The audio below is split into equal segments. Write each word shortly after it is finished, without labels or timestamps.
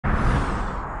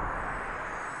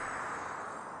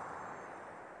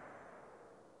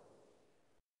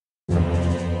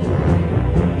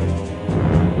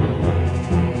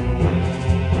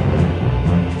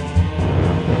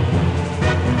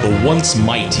once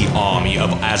mighty army of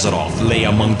Azeroth lay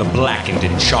among the blackened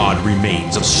and charred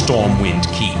remains of Stormwind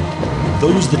Keep.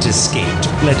 Those that escaped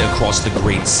fled across the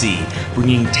Great Sea,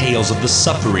 bringing tales of the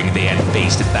suffering they had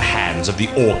faced at the hands of the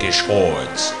Orcish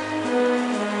hordes.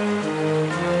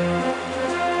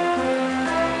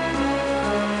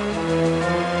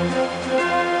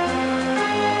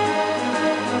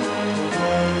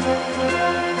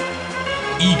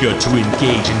 Eager to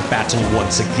engage in battle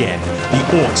once again,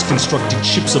 the Orcs constructed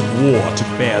ships of war to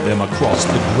bear them across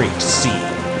the Great Sea.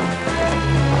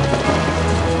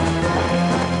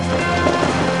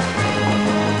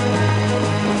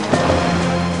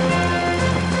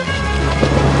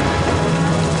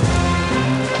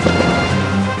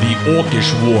 The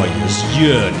Orcish warriors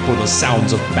yearned for the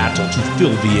sounds of battle to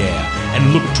fill the air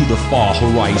and looked to the far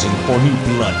horizon for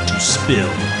new blood to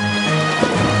spill.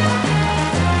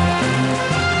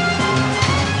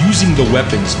 Using the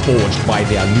weapons forged by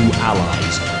their new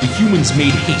allies, the humans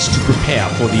made haste to prepare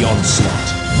for the onslaught.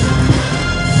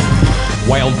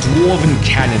 While dwarven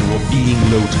cannon were being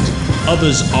loaded,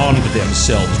 others armed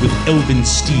themselves with elven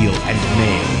steel and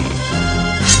mail.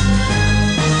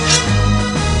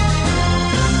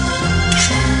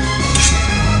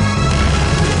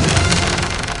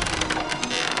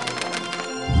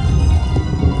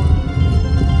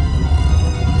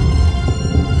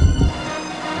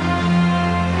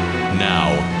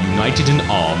 United in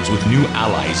arms with new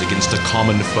allies against a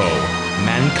common foe,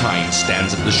 mankind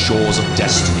stands at the shores of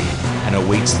destiny and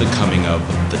awaits the coming of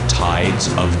the tides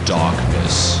of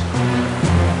darkness.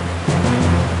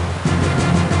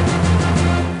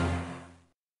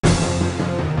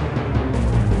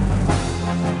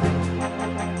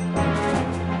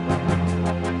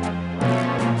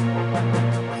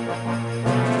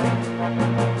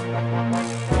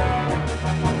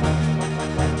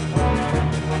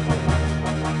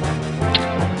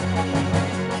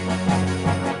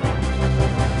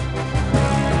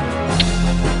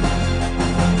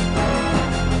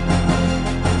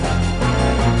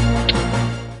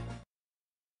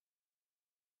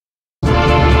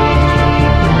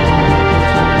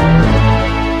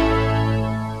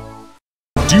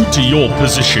 Due to your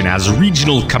position as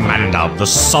regional commander of the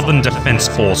Southern Defense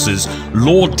Forces,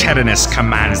 Lord Terranus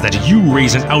commands that you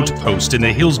raise an outpost in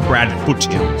the Hillsbrad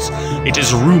foothills. It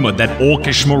is rumored that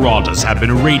Orcish marauders have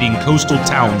been raiding coastal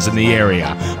towns in the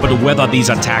area, but whether these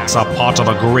attacks are part of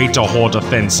a greater horde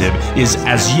offensive is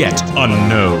as yet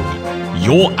unknown.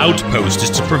 Your outpost is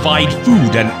to provide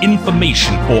food and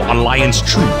information for Alliance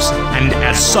troops, and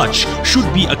as such,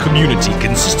 should be a community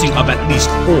consisting of at least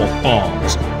 4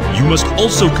 farms. You must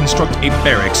also construct a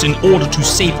barracks in order to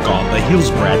safeguard the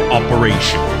Hillsbrad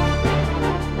operation.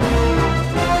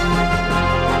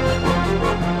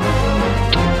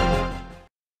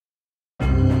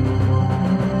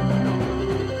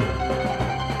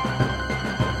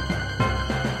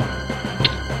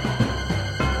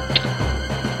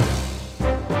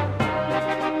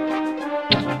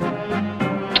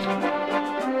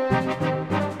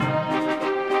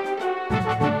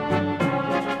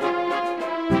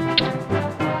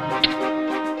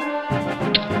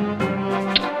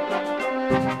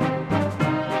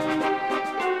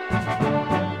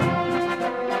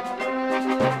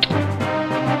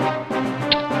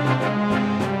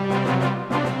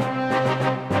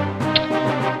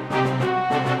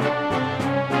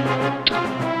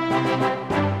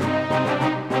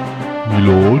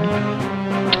 Lord.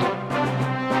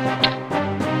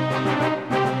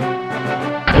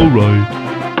 Alright.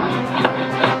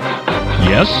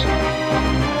 Yes?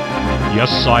 Yes,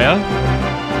 sire?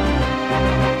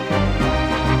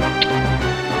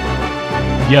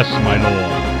 Yes, my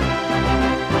lord.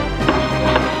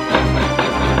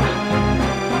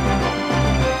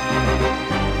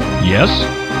 Yes?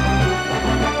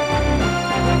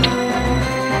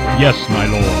 Yes, my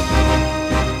lord.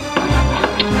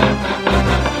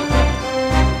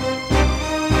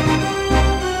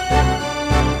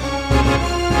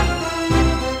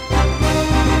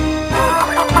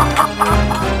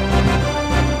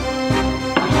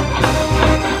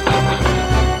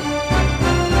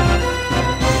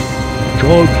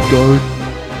 Job done.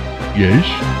 Yes?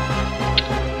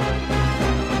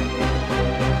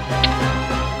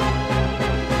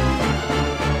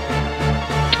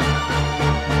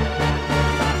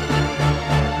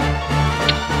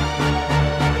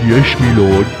 Yes, my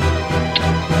lord.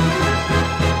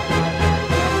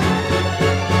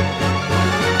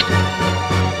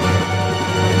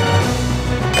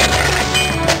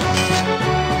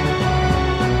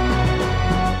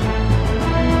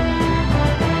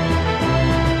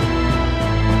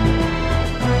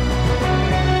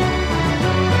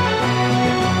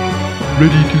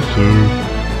 ready to serve.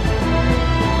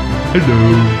 Hello.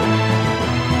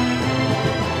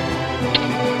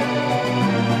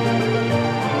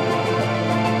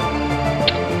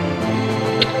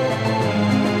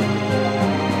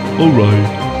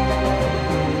 Alright.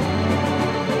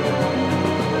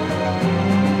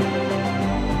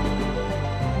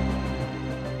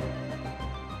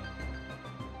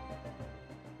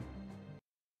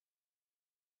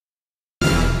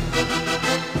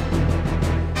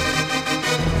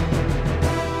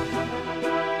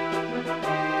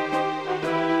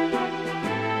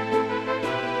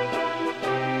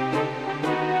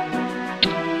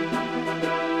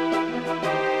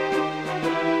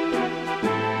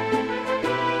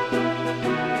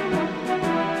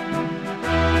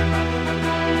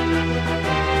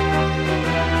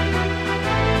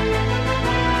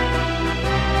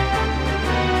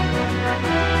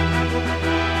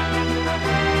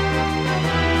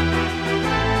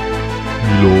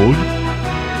 Lord?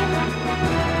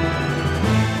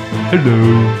 Hello.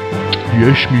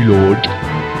 Yes, me lord.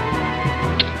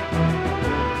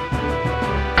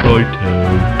 Righto.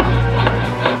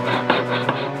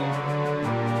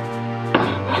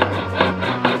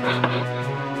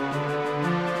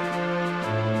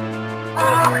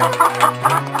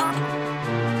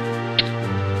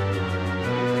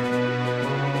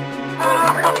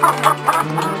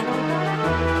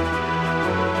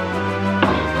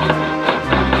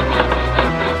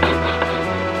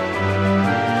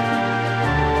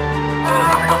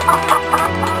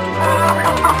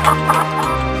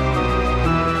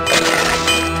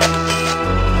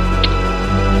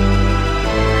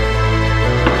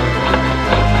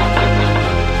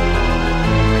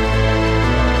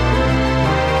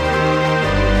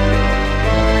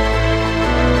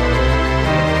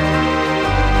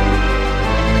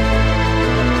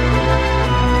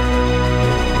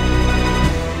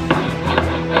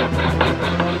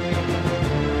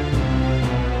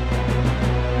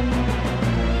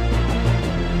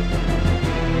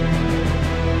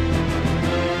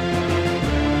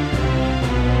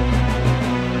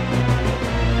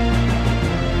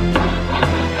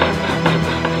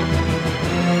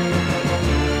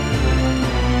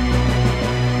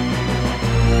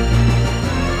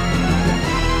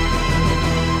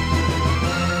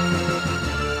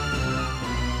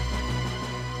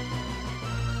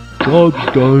 Job's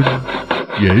done.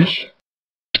 Yes?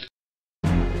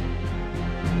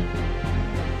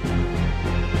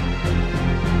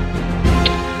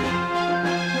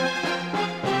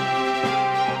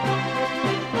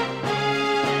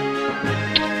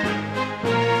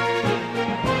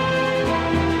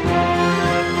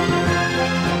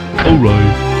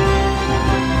 Alright.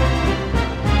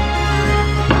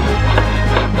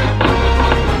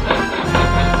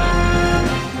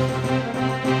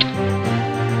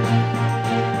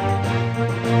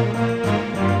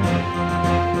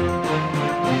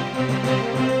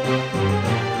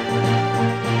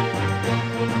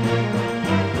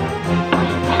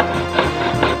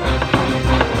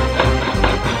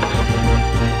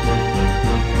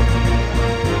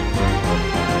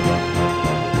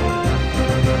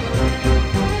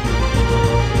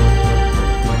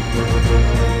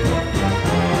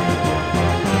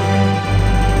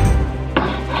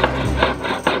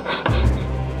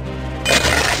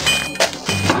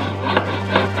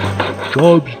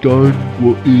 Job's done.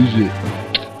 What is it?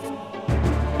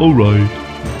 Alright.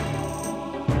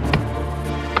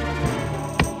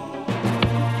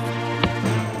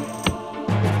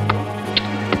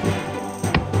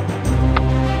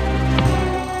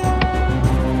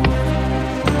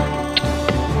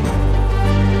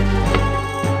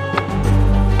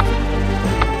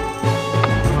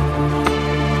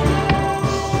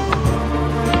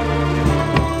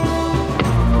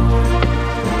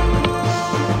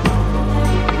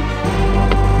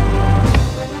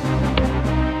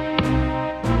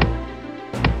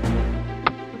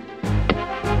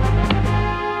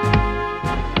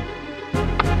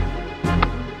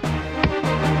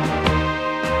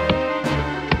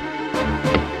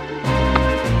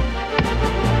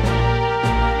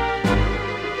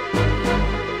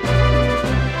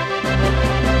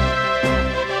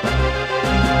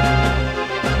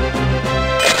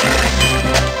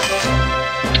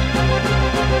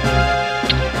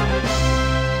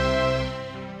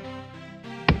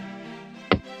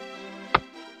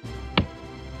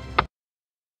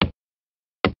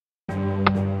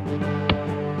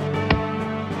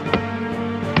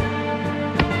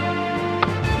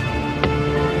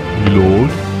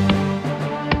 Lord?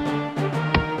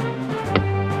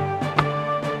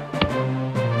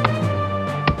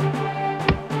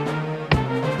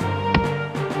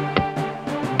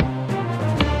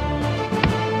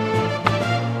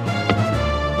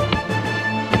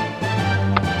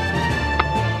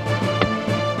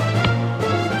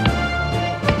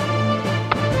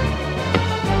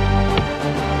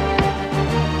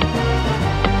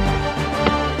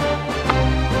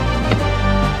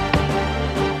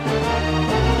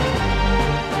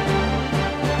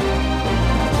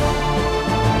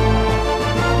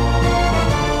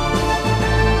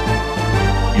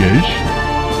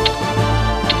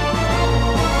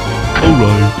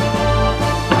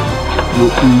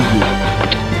 What is it?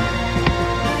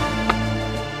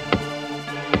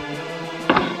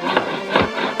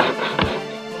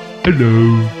 Hello.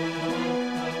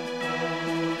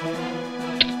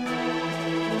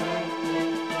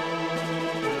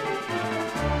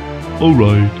 All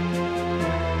right.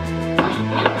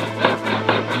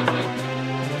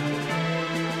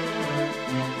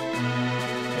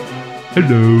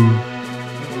 Hello.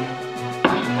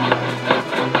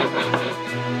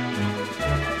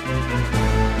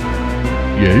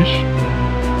 Yes.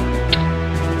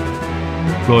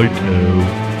 Right now.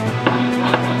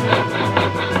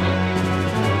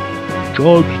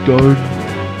 Job's done.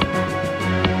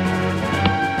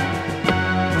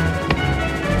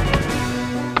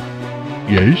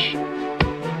 Yes.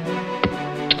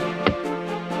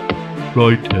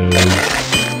 Right now.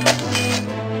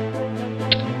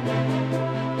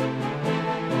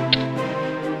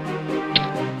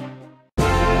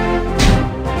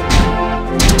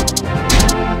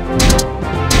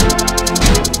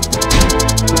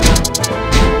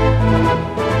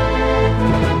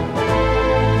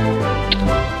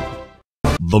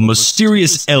 The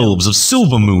mysterious elves of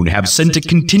Silvermoon have sent a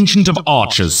contingent of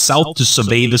archers south to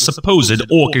survey the supposed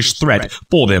orcish threat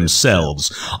for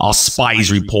themselves. Our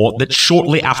spies report that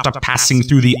shortly after passing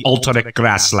through the Altaric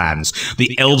grasslands,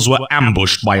 the elves were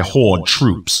ambushed by Horde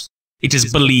troops. It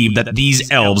is believed that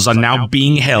these elves are now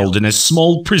being held in a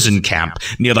small prison camp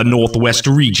near the northwest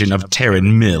region of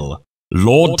Terran Mill.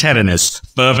 Lord Tyrannus,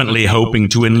 fervently hoping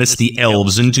to enlist the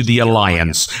elves into the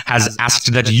Alliance, has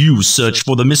asked that you search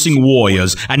for the missing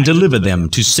warriors and deliver them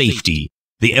to safety.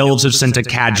 The elves have sent a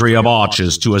cadre of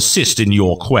archers to assist in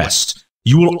your quest.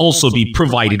 You will also be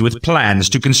provided with plans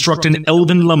to construct an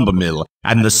elven lumber mill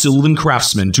and the Sylvan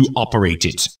craftsmen to operate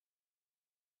it.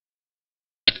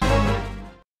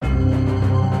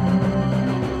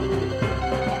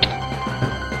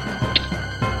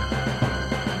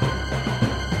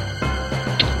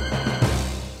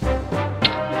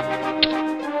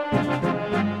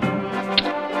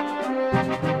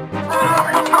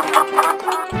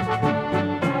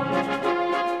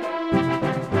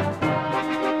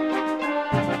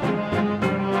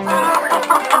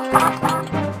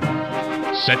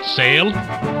 Set sail?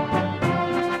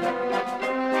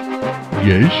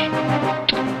 Yes.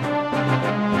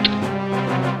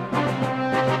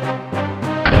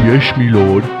 Yes, me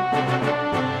lord.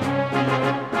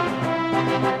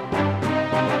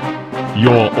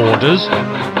 Your orders?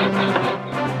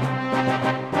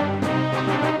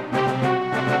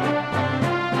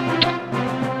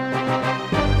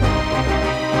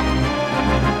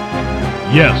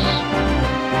 Yes.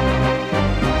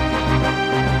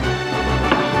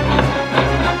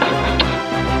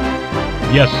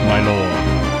 Yes, my lord.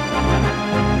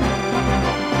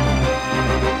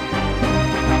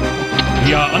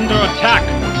 We are under attack!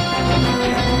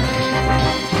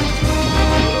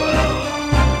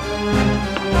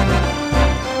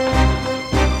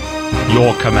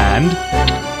 Your command?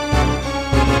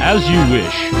 As you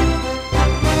wish.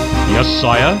 Yes,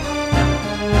 sire?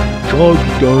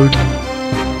 Job's done.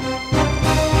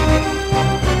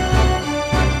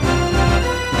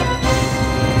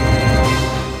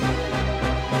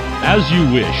 As you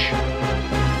wish.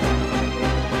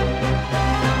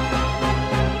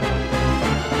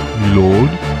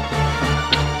 Lord?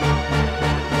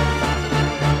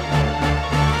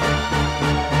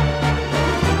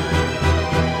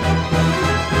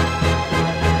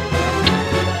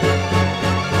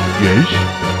 Yes?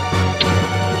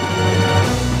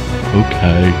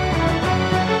 Okay.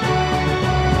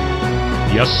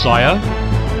 Yes, sire?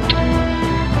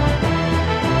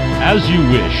 As you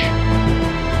wish.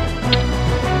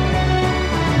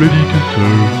 Ready to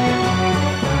serve.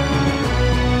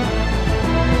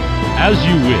 As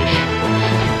you wish.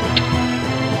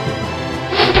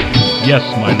 Yes,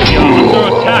 my lord. We are under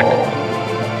attack!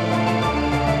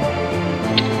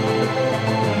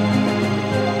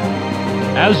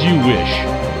 As you wish.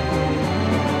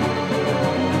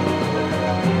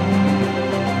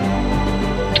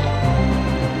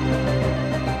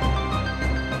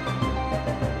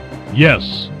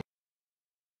 Yes.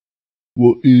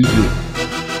 What is it?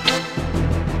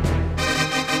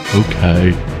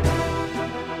 Okay.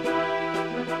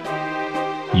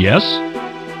 Yes?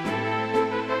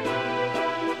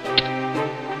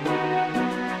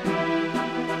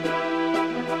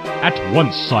 At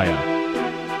once, sire.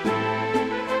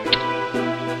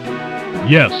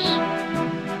 Yes.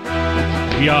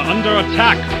 We are under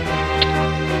attack!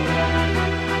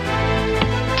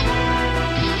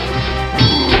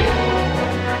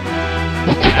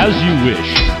 As you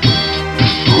wish.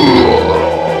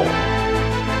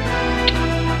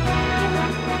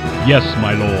 Yes,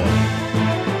 my lord.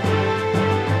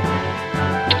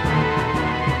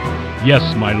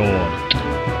 Yes, my lord.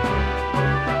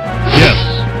 Yes.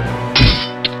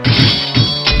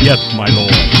 Yes, my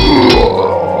lord.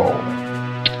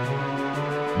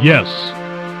 Yes.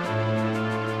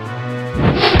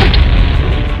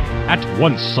 At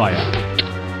once, sire.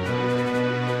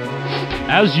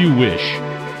 As you wish.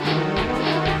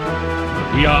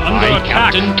 We are under Aye,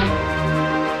 attack. Captain.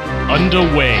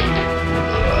 Underway.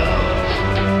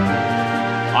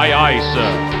 Aye, aye, sir.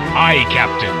 Aye,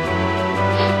 Captain.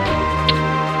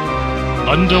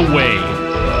 Underway.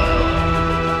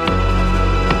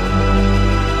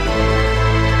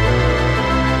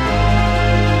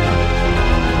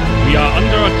 We are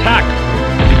under attack.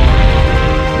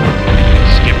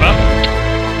 Skipper.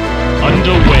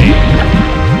 Underway.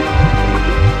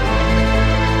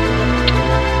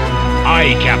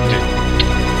 Aye, Captain.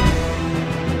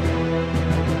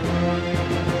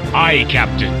 Aye,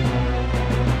 Captain.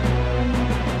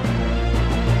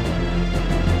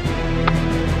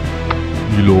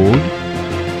 Me lord.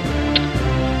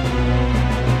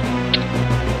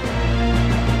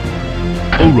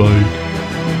 All right.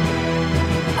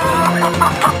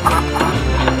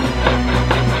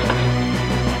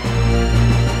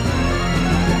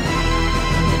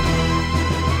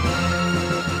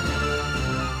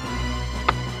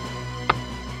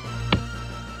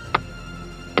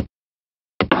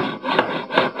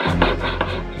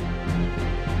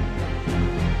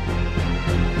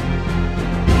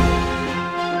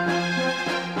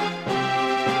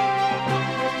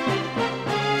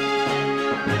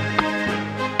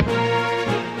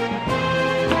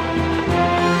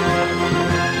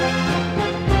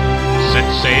 Set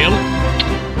sail.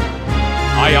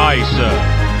 Aye, aye, sir.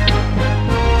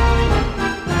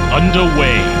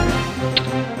 Underway.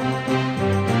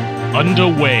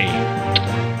 Underway.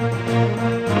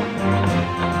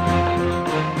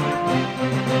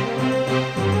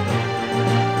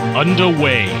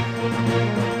 Underway.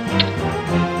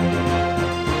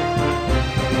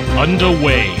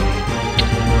 Underway.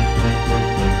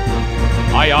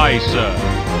 Aye, aye, sir.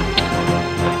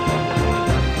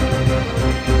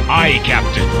 Aye,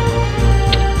 Captain.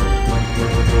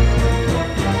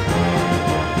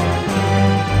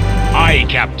 Aye,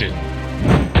 Captain.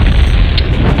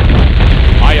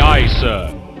 Aye, aye,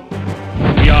 sir.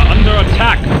 We are under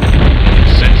attack.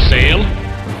 Set sail.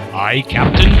 Aye,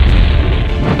 Captain.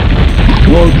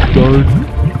 Well done.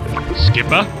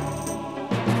 Skipper.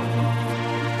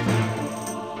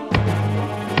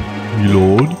 Me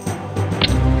lord.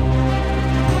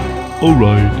 All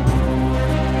right.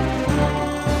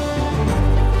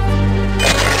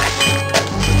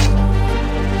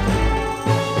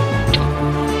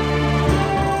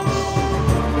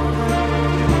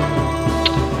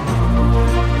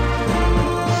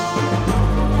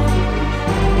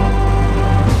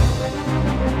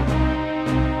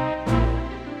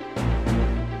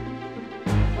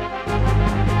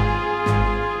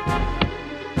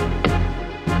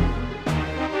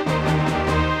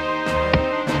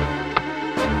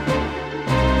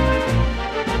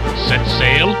 Set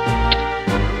sail.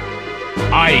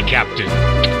 Aye, Captain.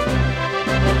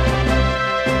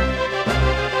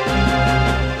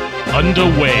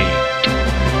 Underway.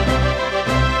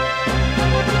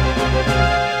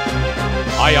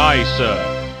 Aye, aye, sir.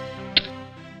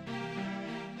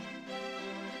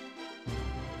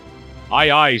 Aye,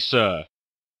 aye, sir.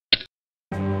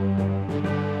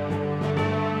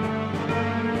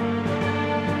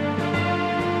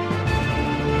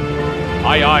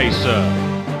 Aye, aye, sir.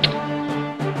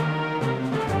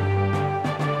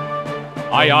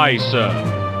 Aye, aye, sir.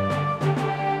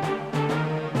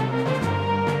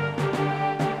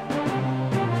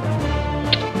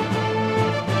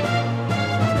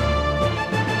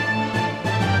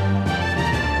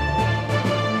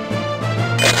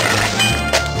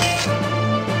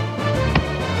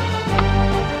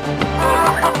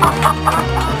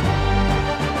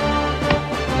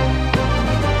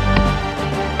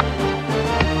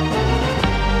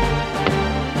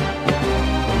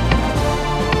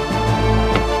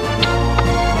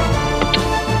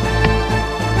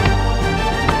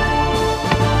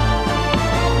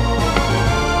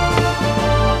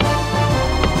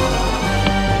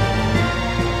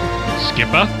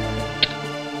 Skipper.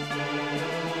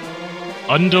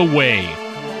 Underway.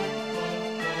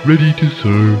 Ready to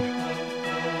serve.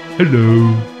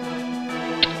 Hello.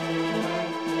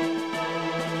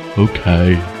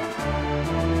 Okay.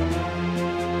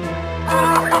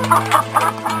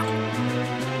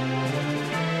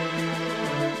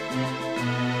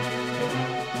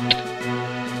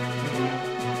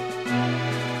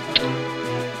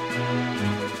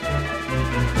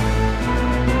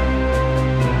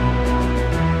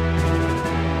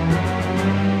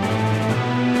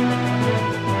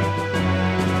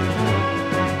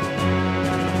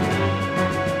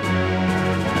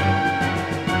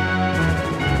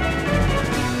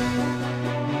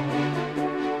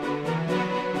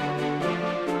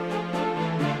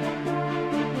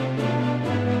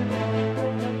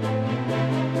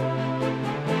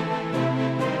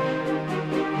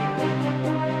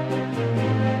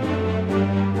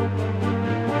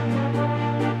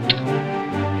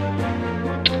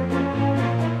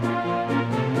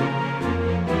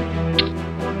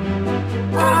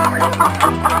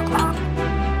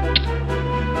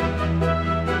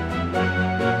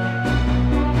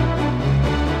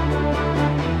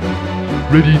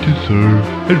 Ready to serve.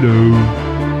 Hello.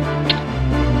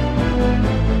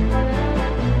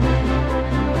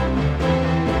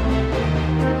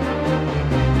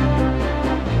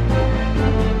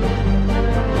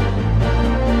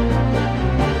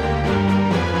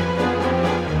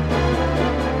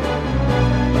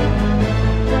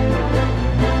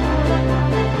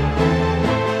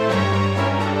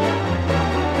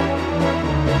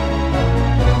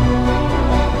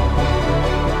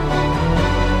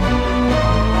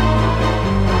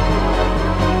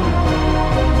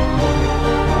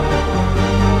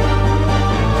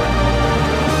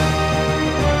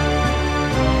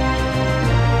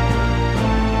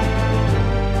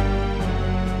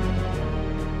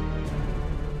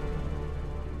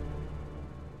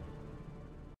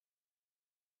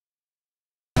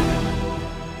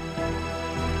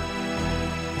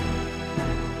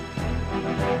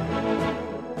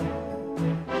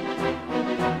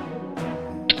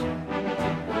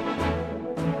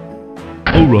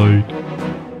 Alright.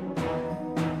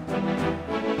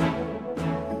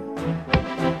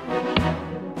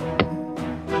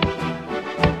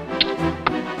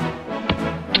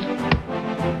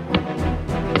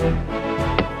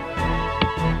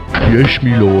 Yes,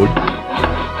 me lord.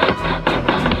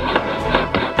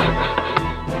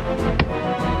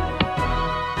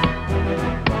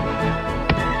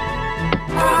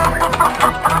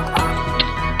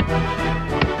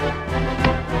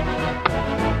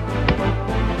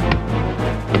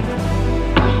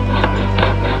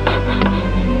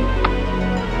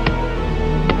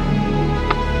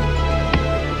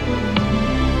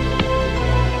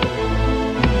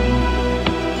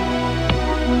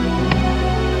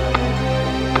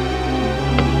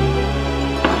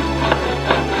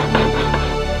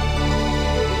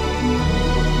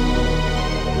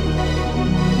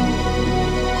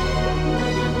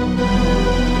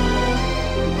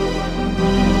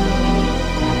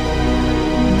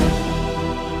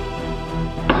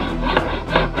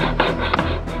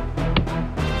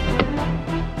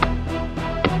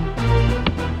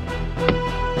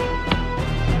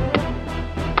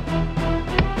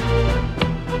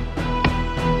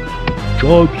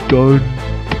 Job's done.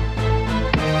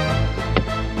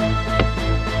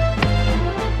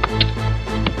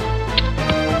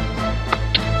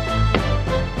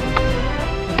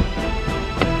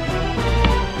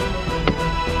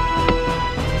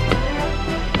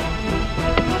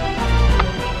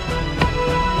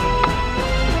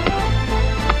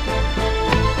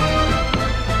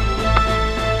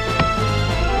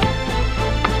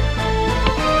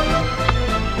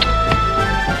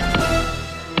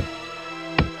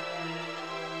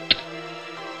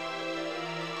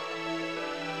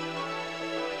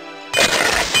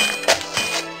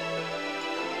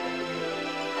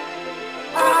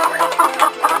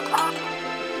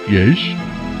 Yes?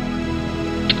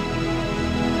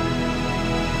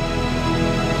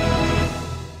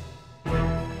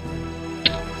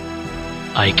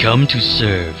 I come to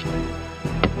serve.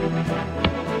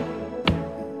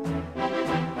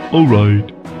 Alright.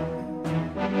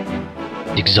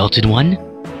 Exalted One?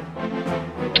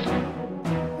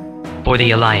 For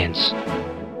the Alliance.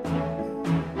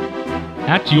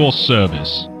 At your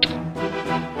service.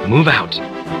 Move out.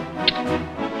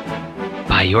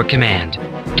 By your command.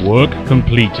 Work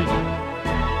completed.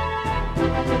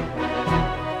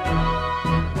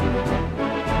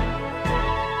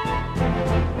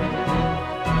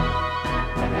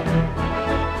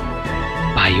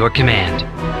 By your command.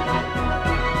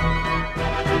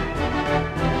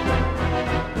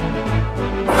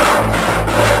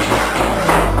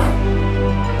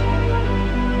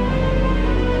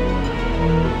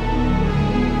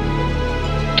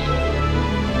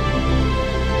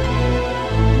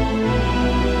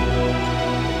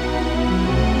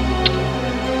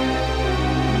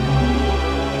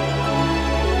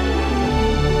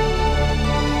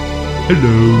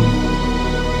 Hello.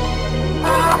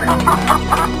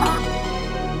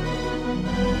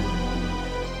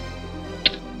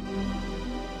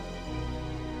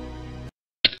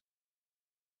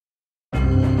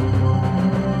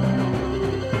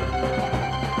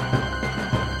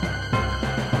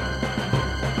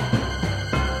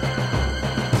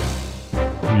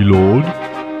 My lord.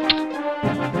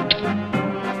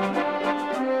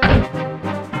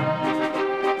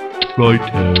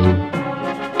 Righto.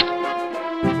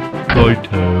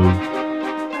 Righto.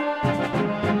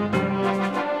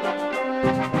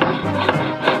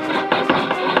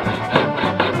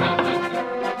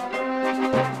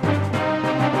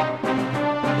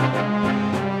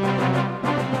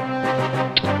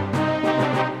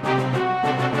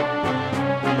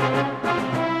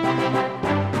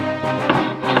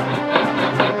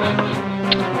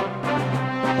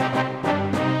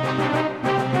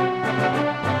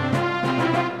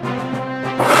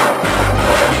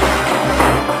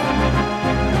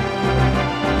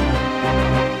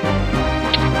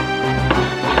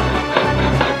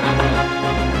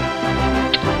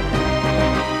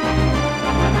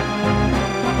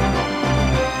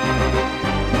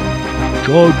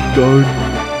 Job's done.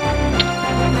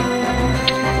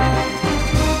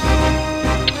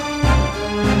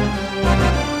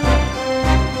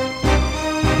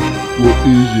 What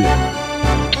is it?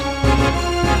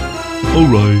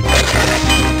 Alright.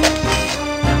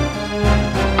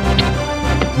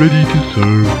 Ready to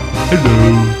serve. Hello.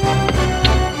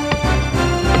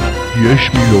 Yes,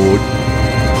 my lord.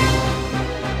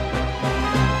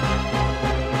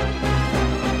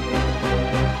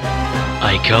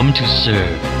 I come to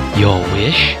serve. Your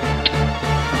wish?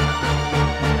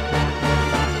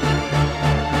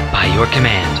 By your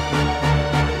command.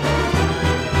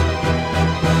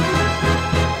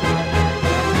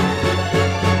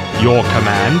 Your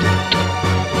command?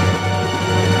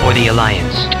 For the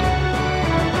Alliance.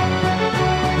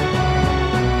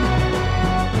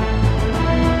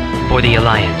 For the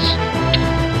Alliance.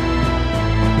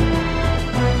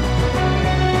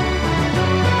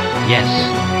 Yes.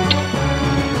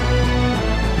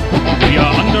 We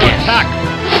are under Yes. attack!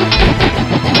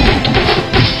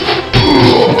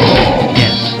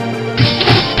 Yes.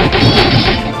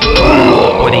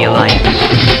 For the Alliance.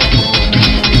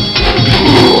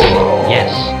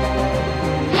 Yes.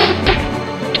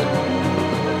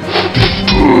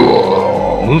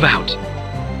 Move out.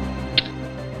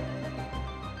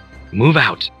 Move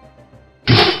out.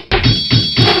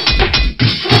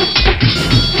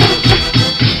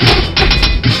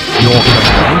 Your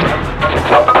command?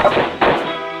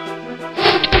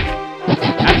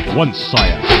 At once,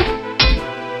 sire.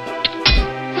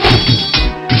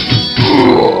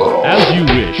 As you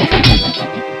wish.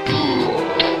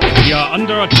 We are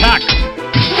under attack!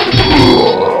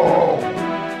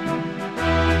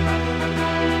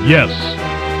 Yes.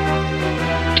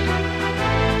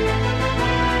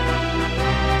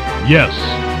 Yes.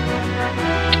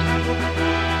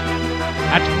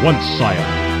 At once, sire.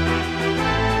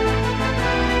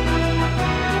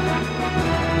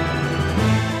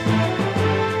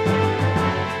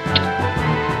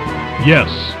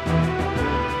 Yes.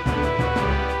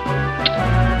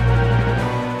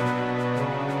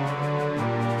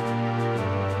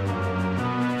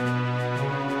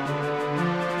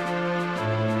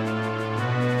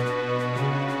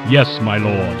 Yes, my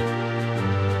lord.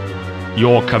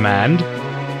 Your command?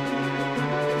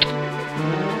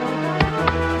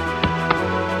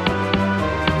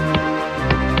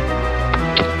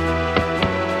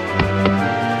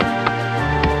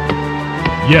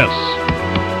 Yes.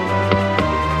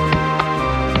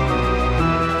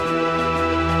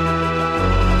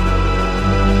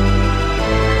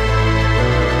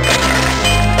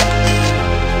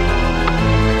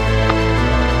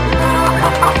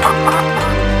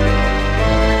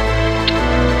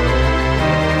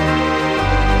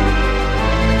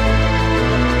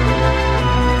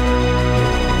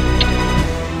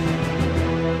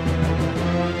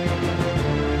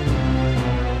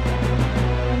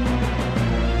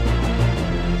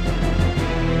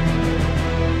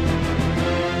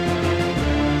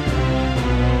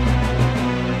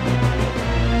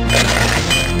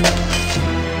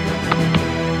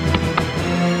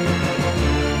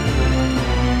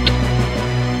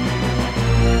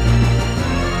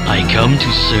 I come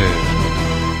to serve.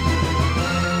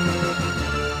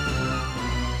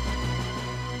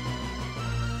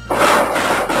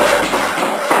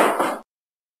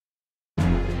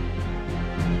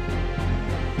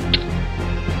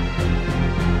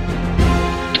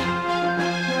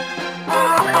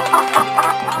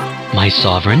 My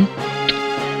sovereign?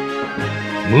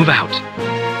 Move out.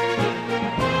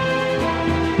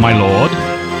 My lord?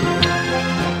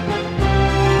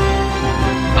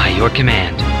 By your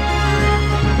command.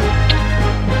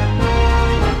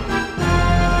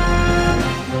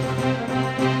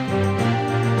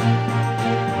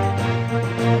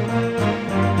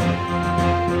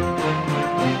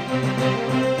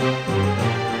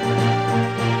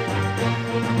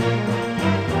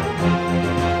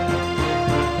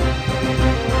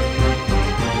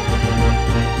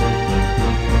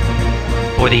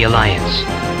 For the Alliance.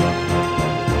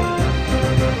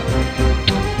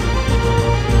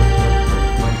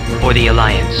 For the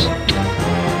Alliance.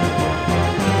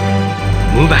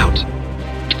 Move out.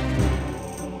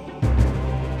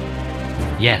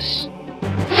 Yes.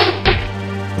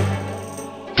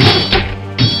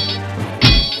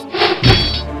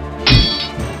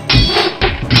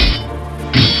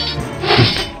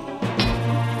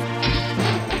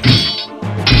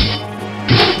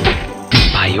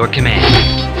 By your command.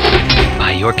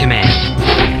 By your command.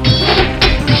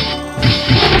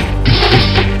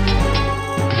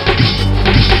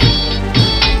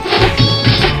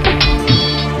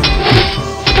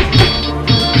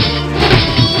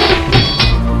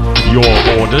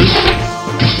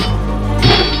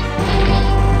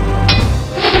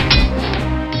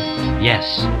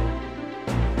 Yes.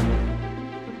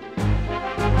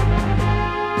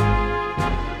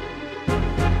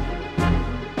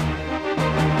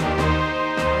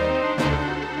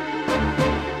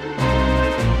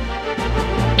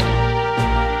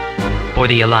 For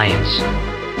the Alliance.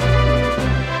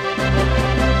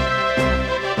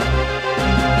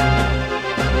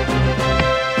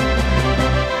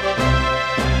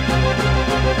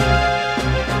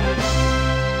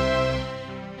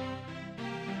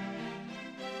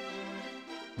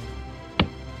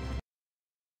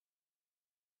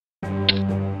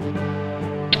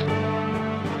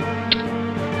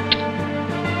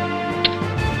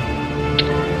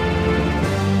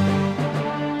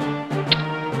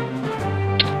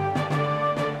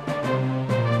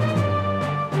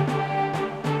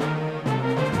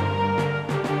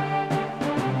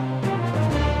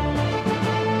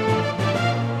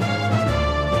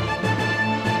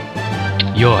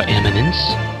 Your Eminence.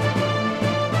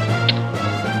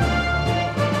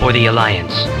 For the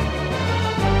Alliance.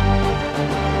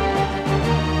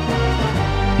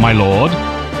 My lord.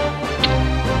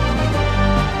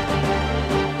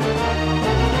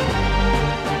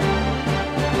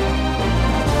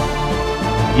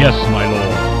 Yes, my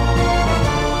lord.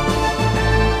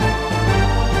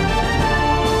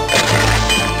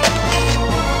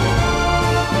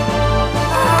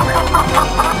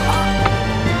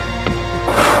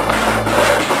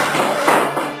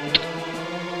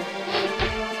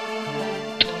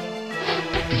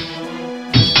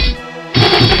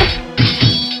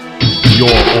 Your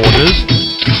orders?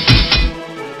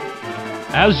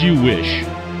 As you wish.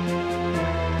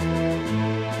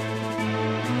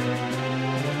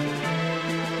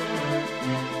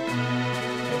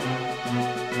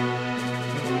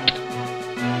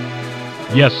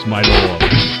 Yes, my lord.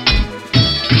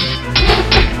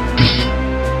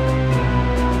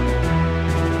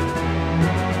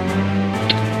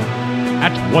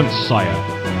 At once, sire.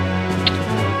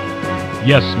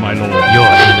 Yes, my lord. Your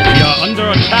Eminence. We are under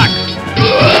attack!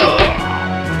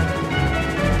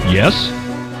 Yes?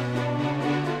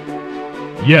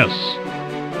 Yes.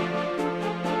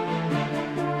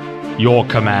 Your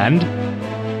command?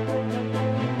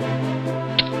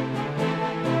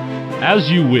 As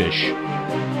you wish.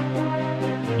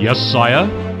 Yes, sire?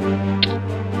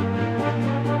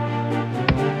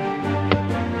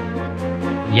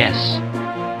 Yes.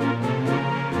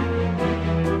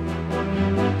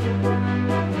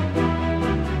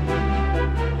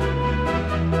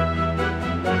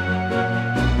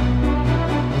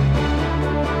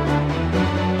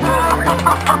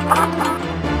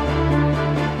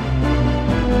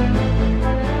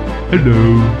 Hello.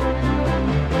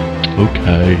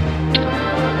 Okay.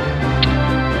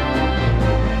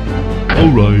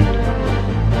 Alright.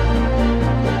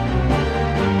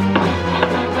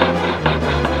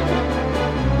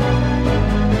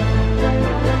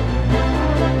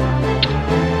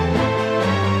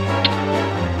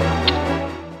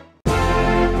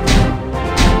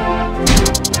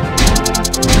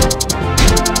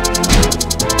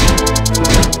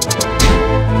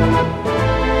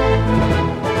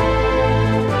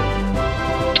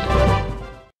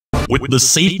 With the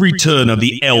safe return of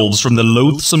the elves from the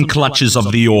loathsome clutches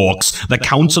of the orcs, the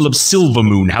Council of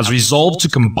Silvermoon has resolved to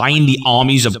combine the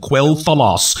armies of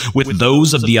Quel'Thalas with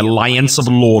those of the Alliance of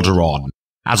Lordaeron.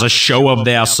 As a show of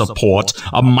their support,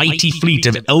 a mighty fleet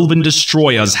of elven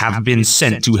destroyers have been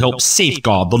sent to help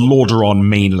safeguard the Lordaeron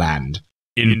mainland.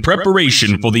 In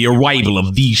preparation for the arrival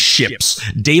of these ships,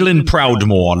 Dalen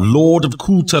Proudmoore, Lord of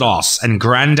Kul'Tiras and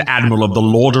Grand Admiral of the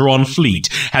Lordaeron Fleet,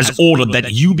 has ordered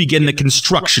that you begin the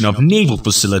construction of naval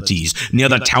facilities near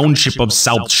the township of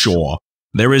South Shore.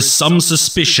 There is some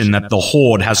suspicion that the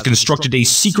Horde has constructed a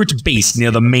secret base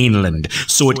near the mainland,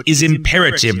 so it is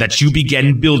imperative that you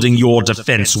begin building your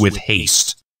defense with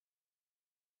haste.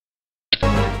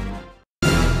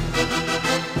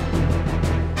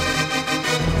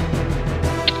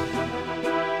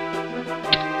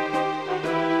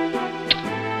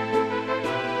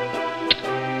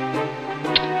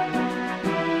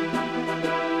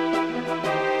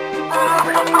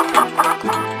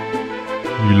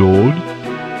 My lord.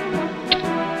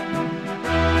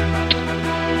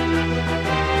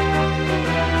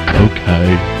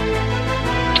 Okay.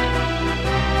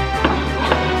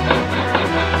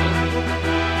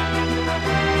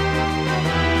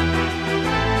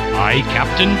 Aye,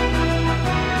 Captain.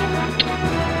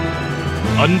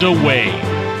 Underway.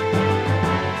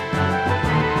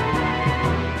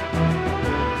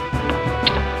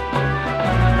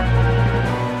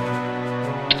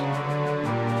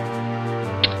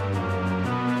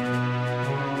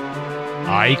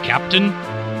 Aye, Captain.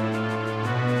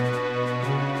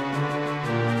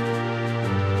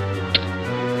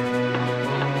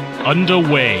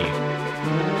 Underway.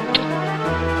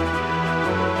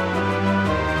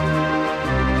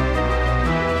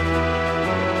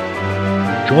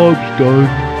 Job's done.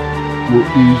 What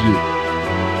is it?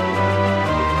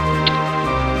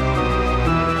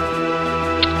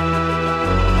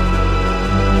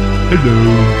 Hello.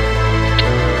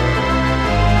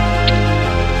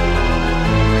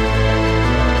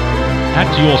 At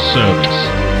your service.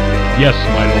 Yes,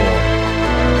 my lord.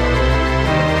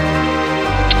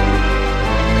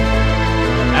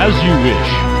 As you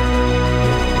wish.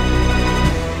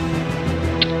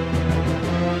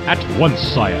 At once,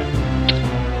 sire.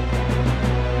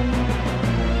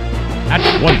 At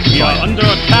once, sire. We are under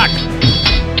attack.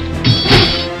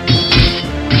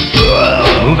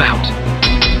 Move out.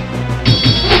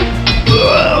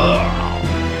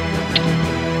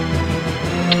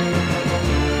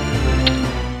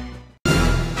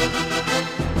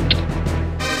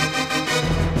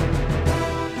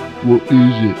 What is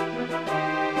it?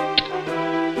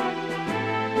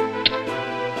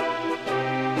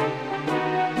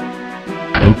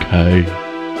 Okay.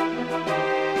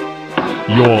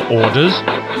 Your orders?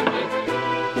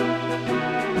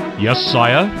 Yes,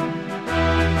 sire.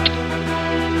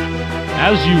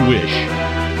 As you wish.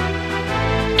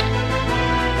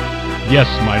 Yes,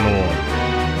 my lord.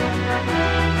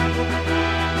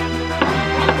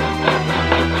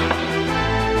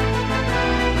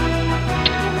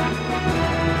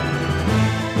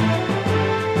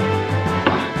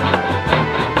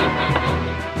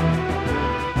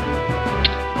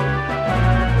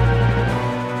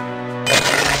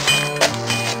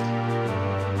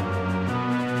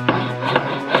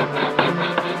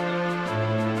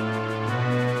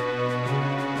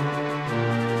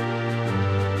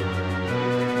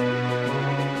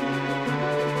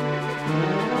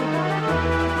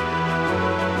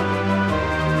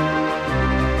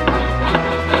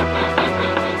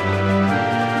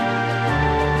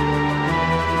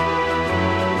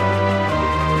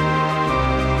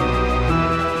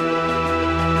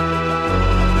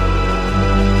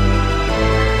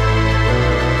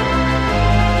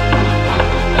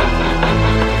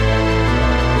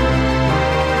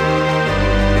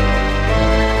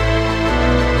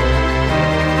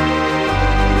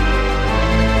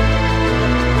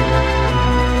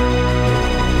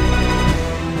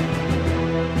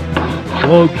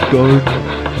 Job's done.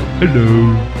 Hello.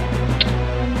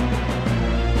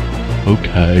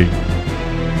 Okay.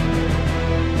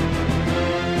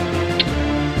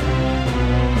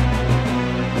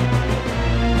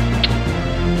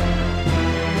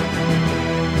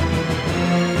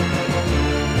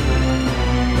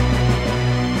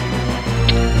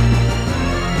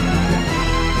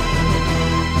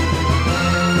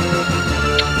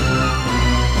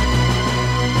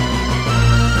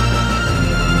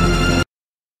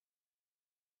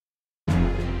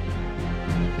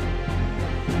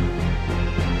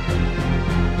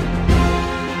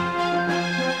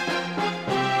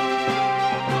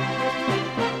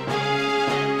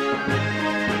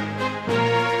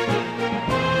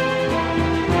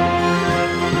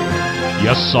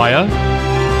 Yes, sire.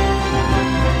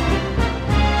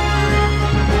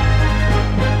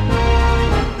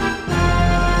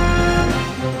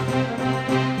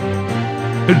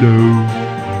 Hello.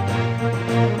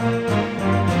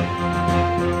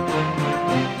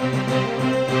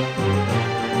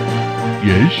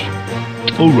 Yes?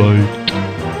 Alright.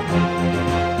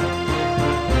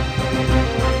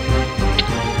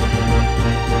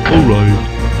 Alright.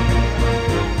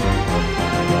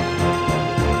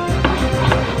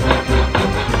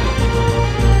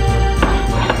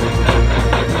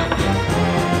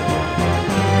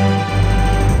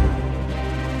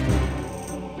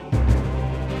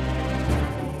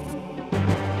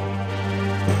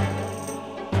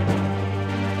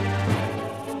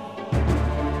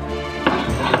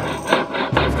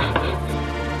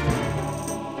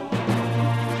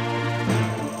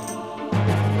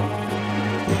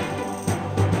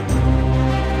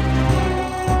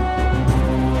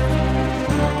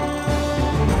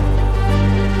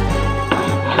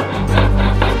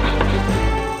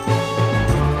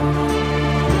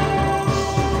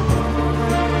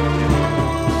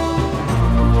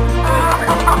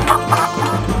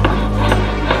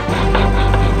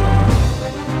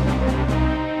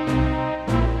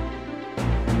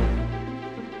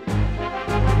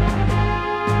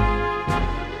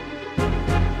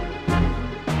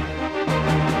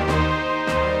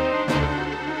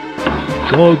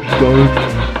 Job's done,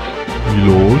 my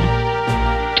lord.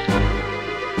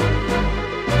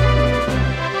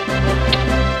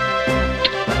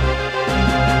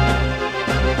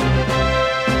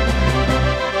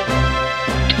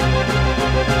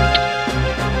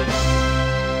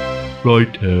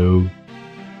 Righto.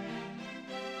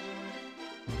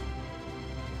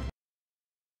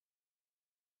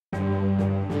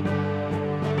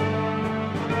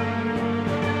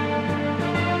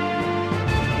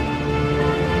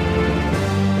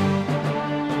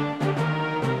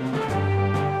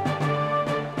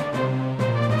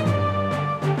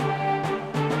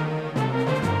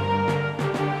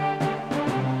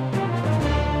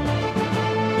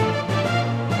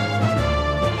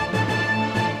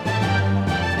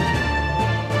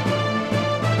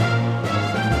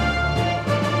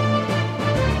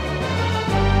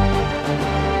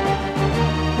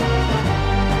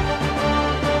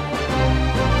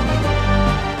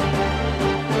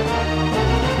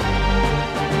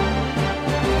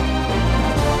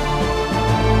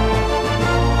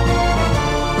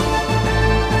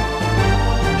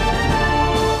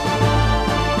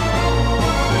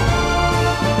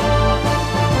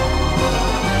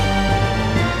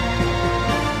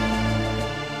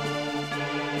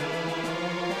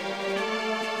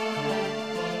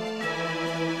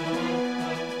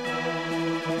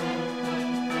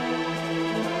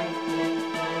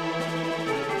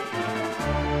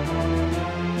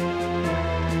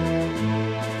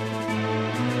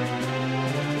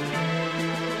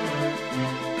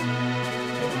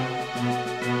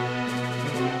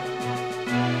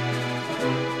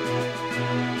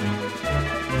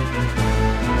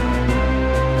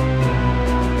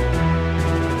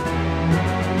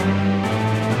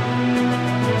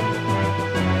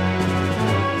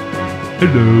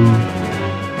 Hello.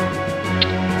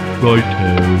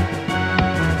 Righto.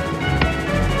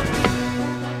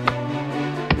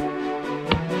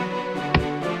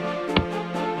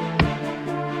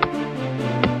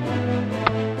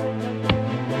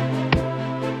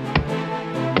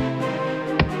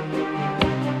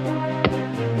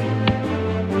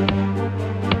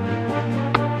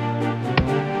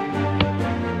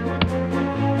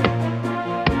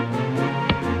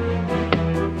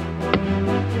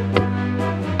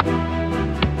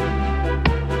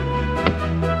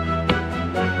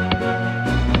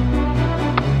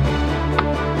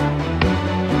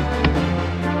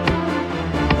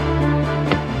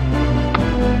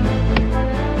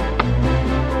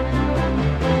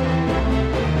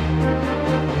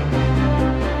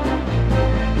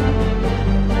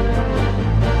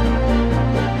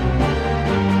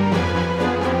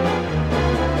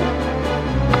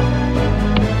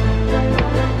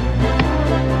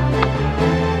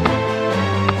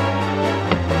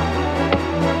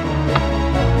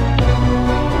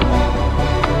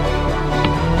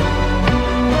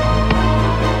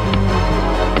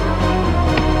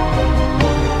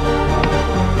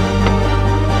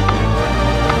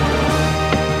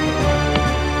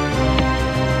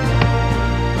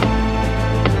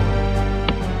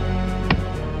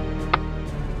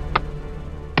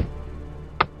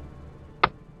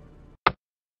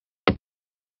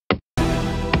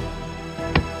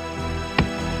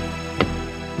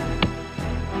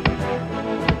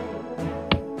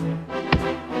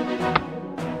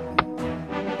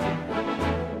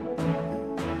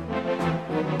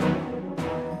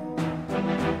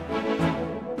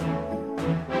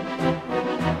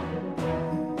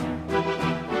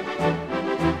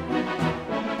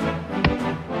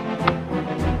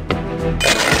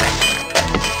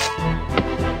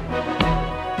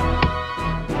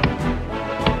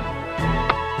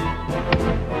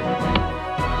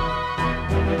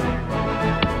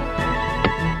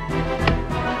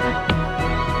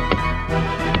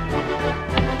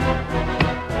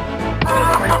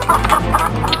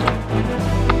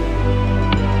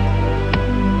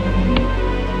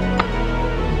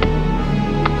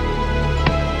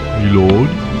 Lord.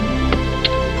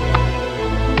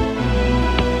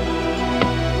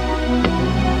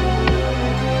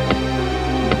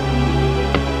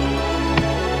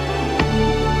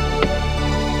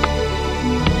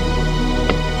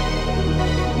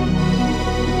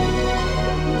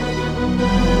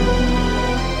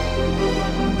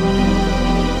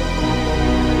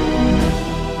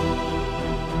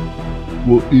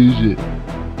 What is it?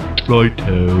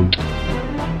 Righto.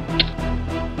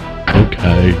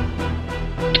 Okay.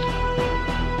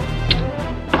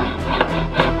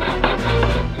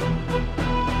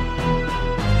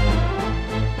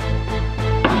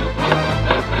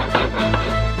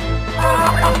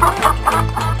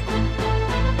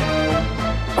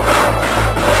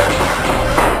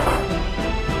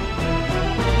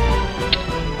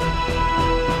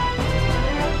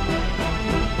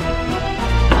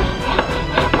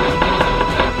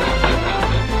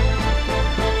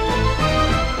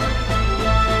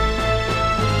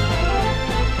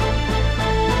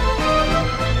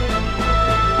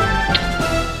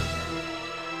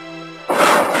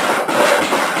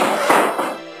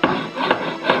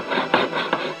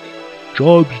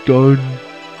 job's done,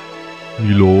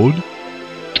 me lord.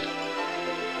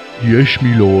 Yes,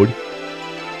 me lord.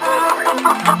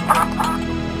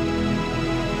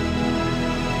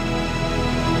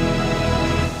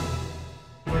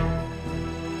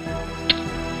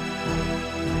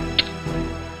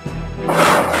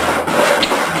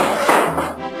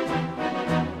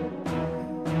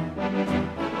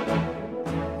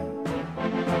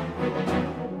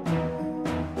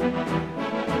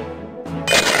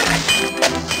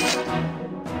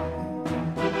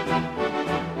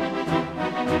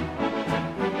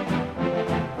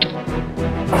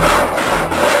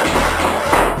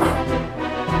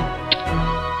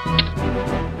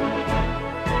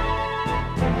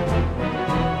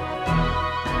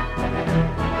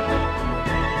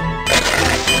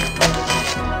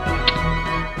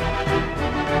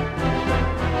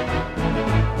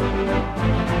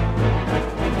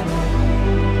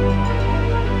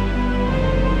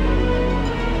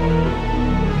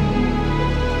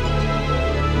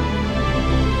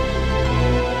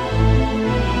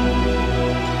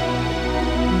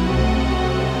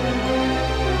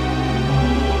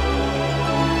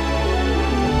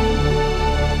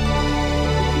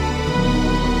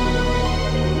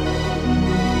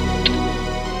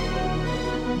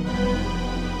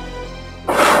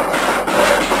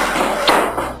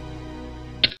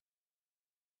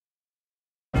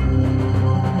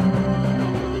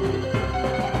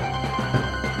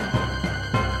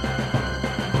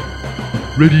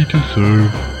 Ready to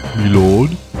serve, me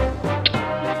lord.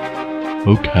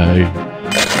 Okay.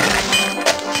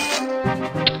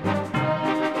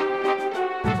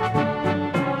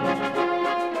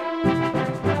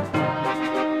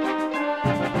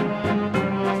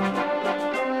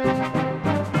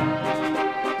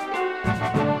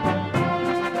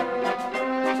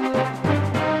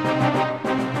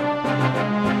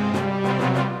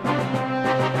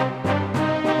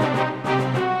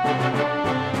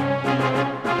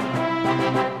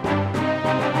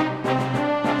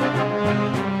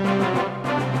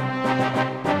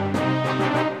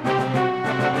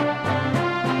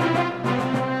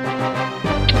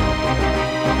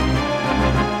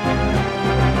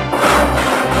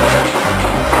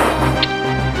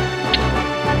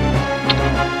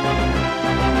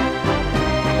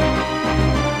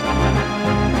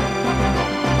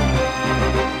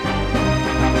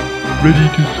 Ready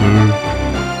to serve.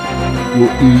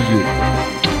 What is it?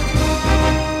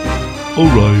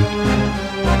 Alright.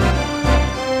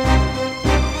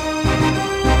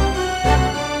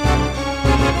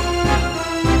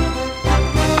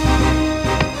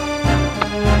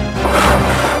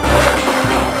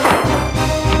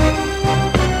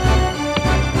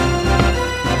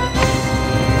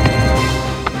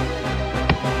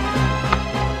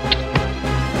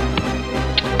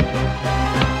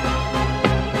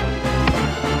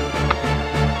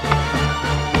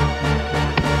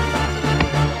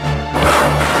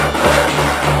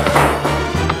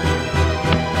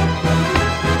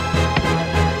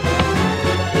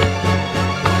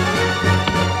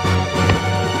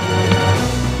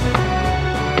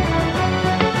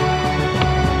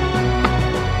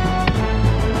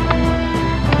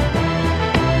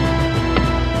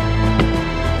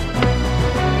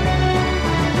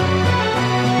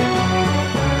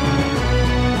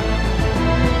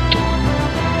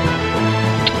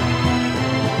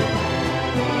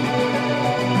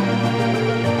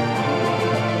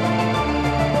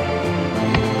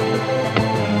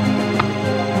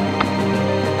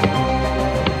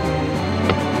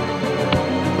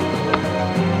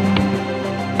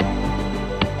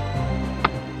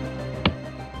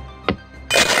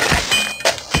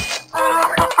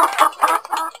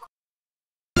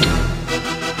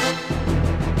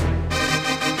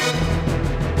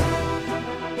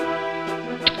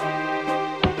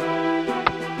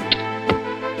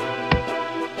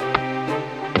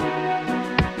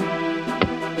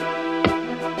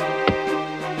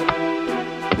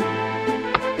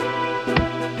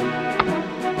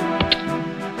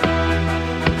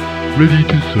 Ready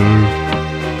to serve.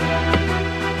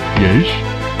 Yes?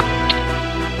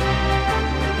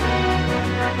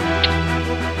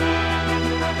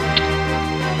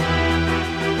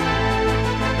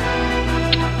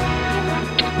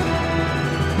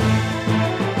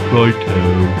 Righto.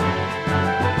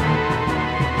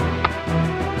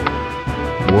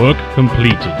 Work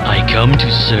completed. I come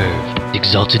to serve.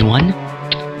 Exalted One?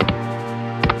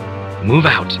 Move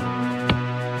out.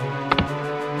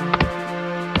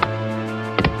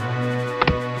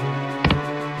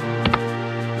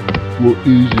 What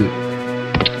is it?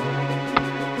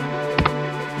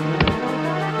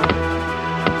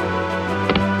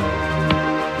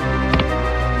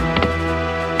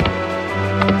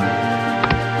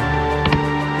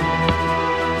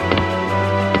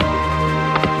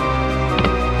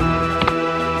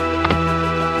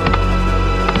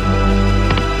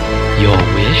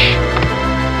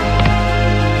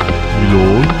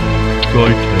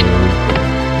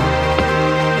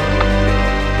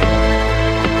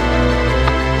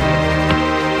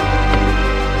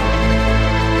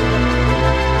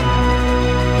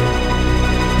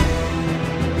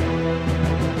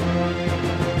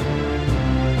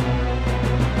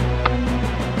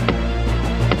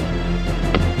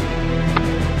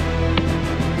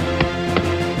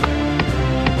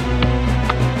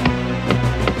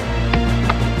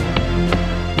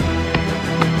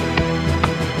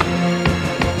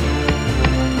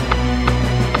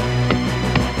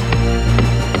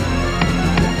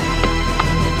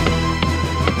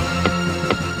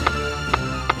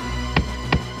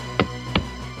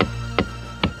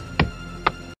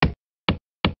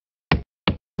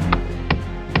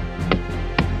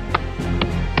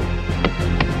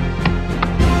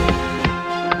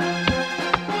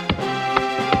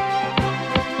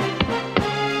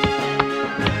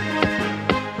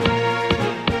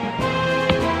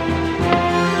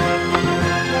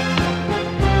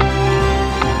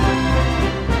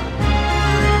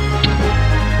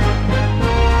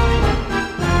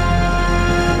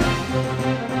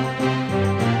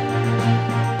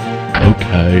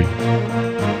 Okay.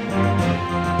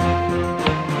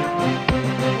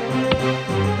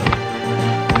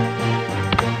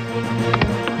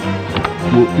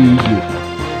 What is it?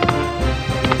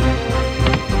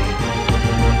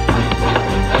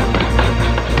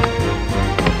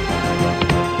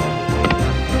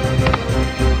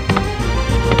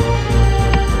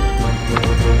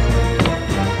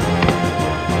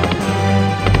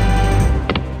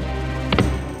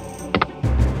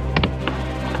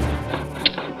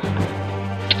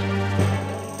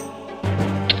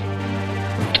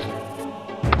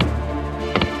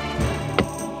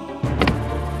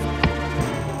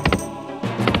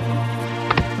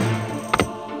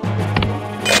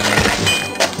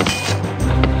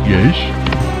 Yes?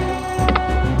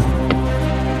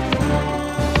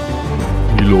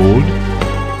 My lord?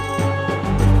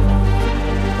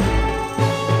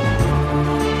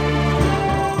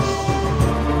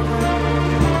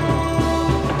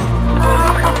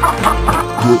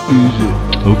 What is it?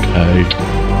 Okay.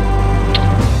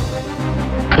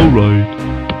 Alright.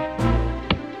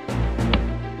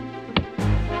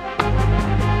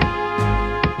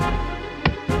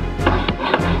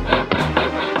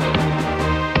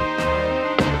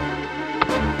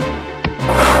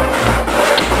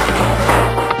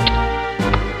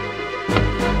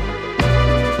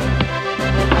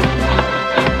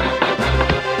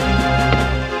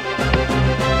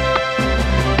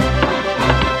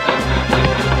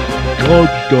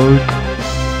 Job's done.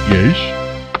 Yes?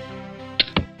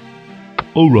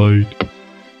 Alright.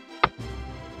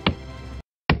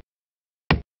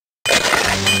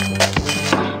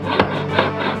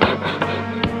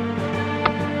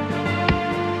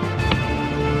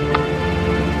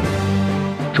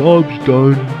 Job's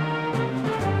done.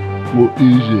 What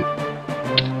is it?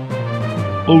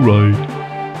 Alright.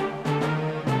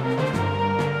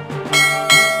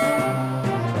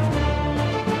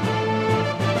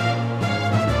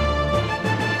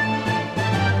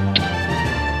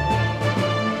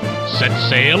 Set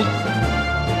sail.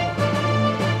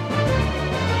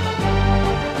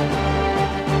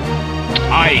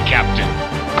 Aye, Captain.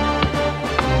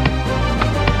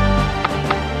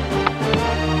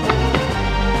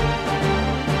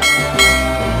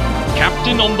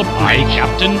 Captain on the bridge. Aye,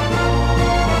 Captain.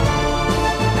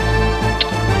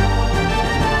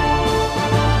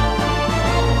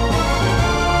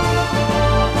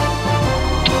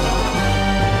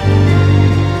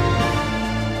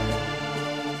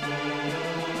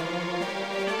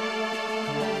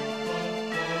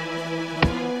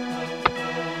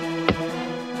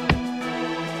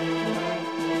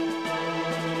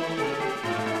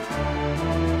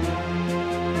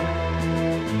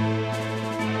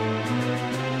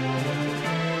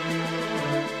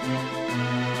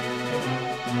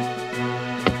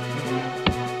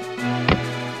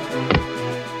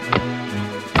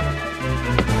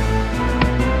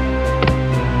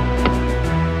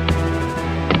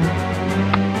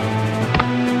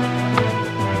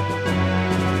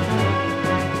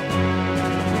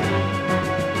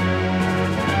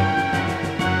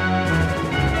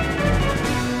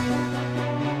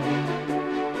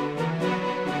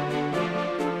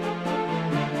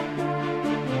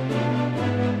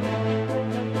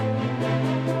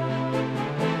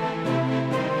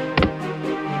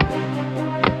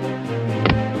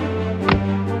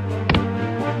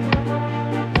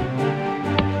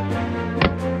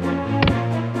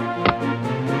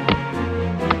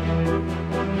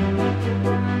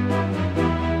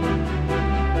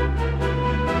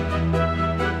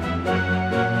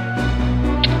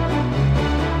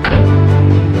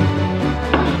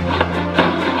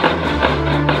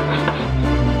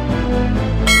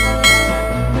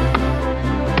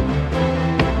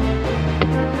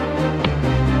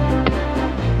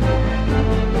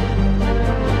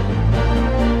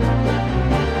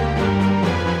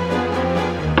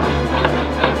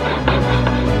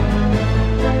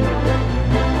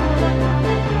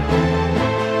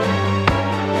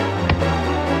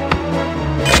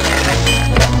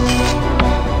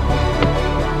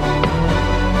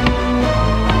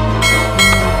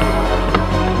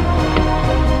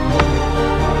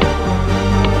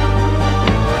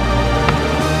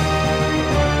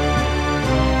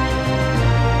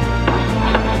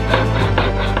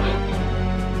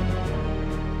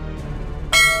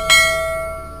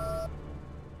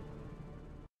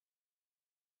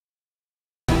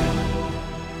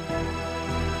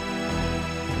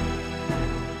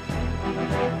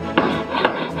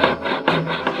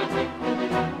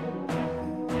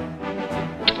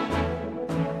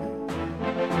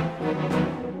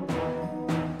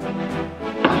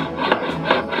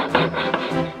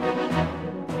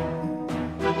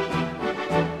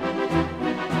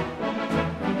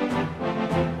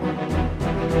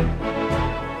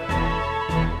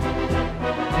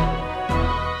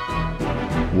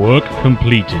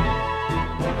 completed.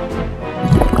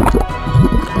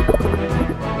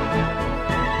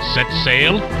 Set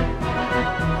sail.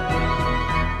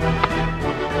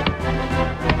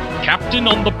 Captain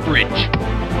on the bridge.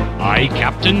 Aye,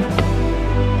 Captain.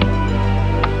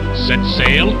 Set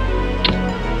sail.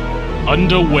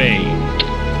 Underway.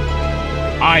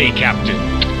 Aye, Captain.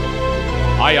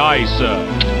 Aye, aye, sir.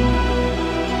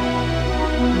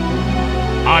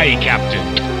 Aye, Captain.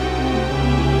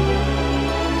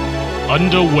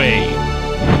 Underway.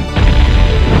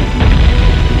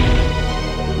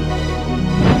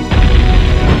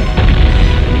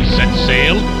 Set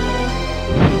sail.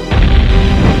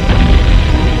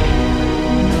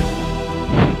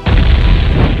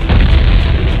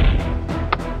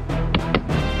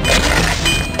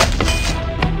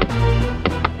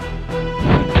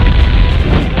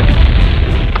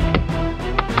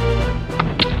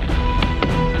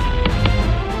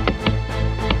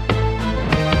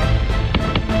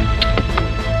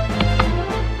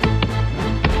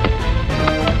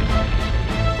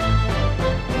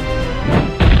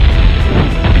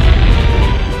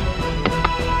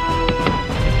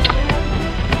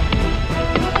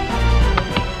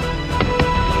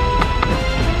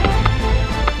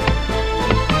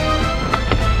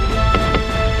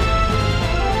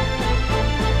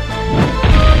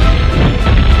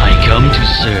 To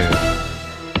serve.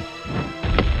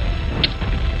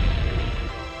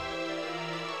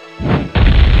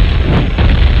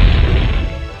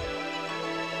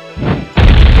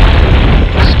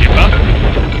 Skipper.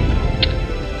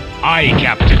 Aye,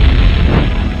 Captain.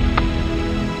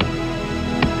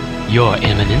 Your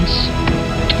Eminence.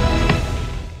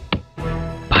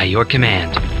 By your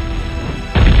command.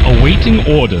 Awaiting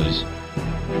orders.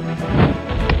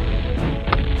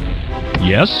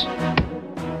 Yes?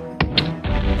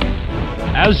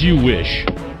 As you wish.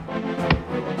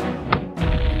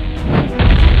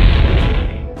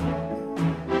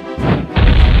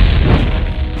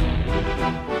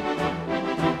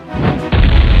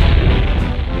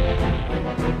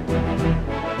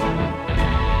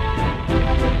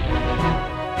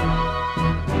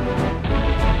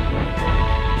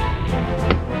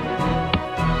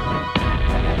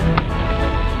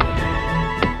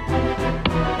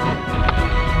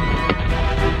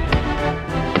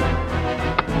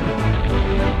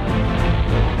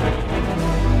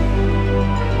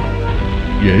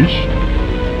 Yes?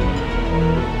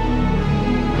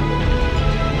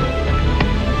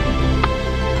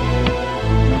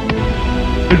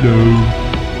 Hello.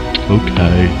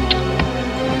 Okay.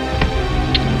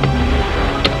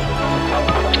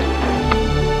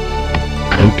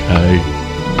 Okay.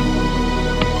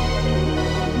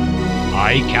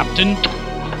 Aye, Captain.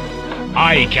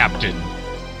 Aye, Captain.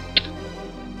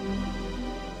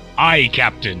 Aye,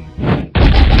 Captain.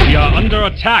 We are under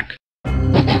attack.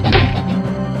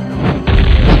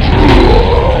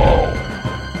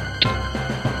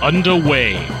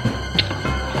 Underway.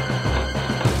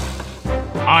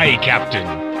 Aye, Captain.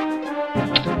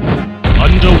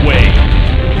 Underway.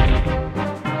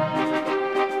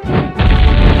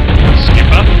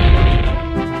 Skipper.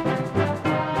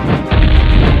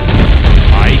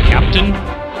 Aye, Captain.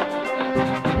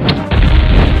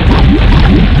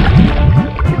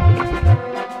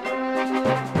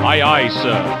 Aye, aye,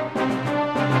 sir.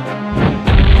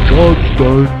 Job's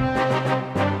done.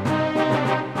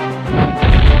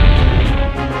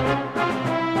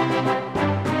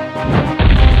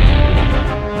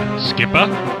 Skipper.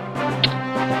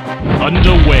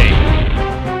 Underway.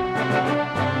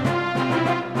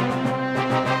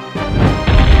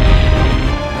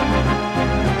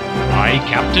 Aye,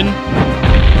 Captain.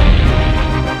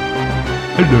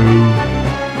 Hello.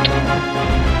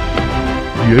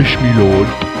 Yes, me lord.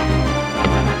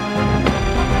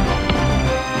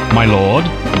 My lord.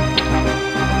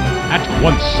 At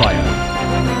once, sire.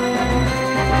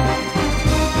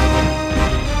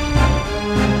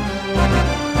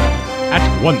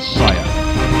 At once, sire.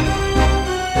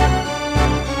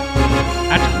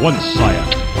 At once, sire.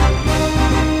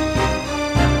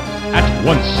 At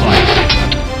once, sire.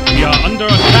 We are under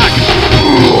attack.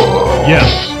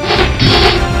 Yes.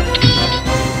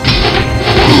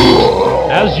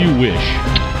 As you wish.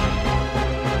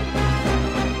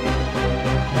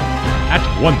 At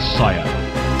once, sire.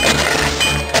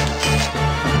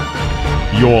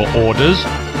 Your orders.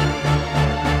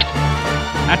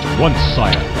 At once,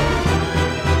 sire.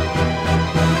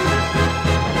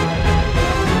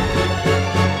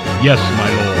 Yes, my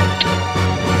lord.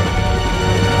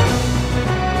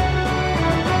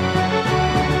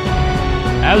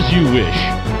 As you wish.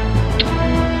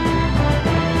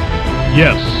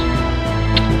 Yes.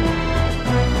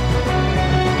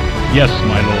 Yes,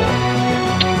 my lord.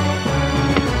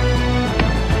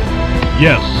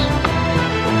 Yes.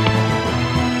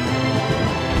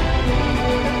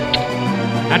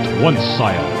 At once,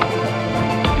 sire.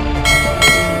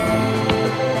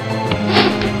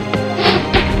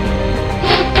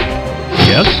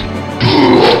 Yes?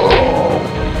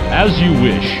 As you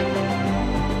wish.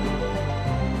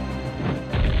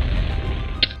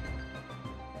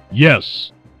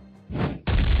 Yes.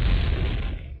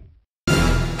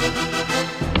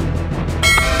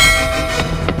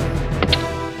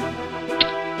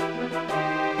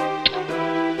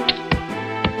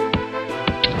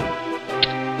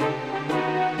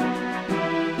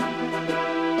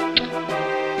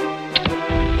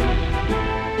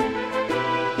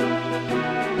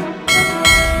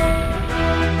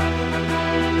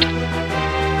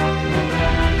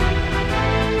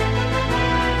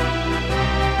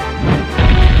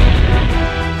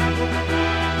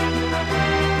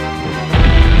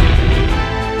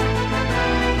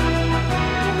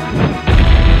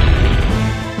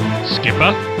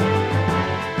 Skipper?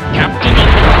 Captain on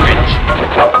the bridge.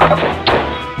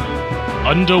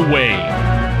 Underway.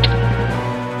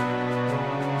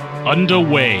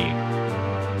 Underway.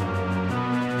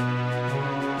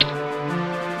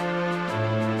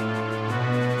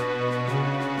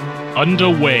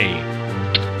 Underway.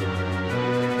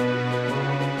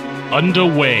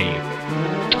 Underway.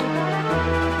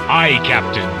 Aye,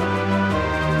 Captain.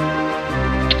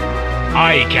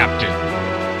 Aye, Captain.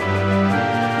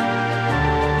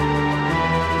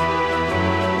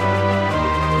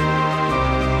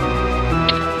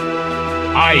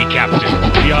 Aye,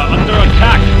 Captain. We are under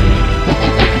attack.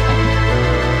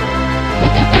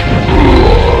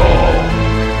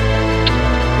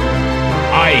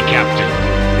 Aye, Captain.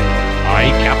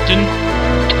 Aye, Captain.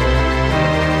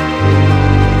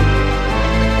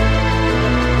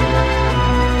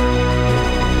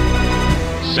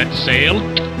 Set sail.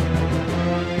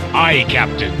 Aye,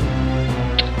 Captain.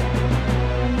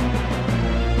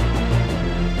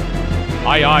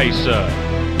 Aye, aye, sir.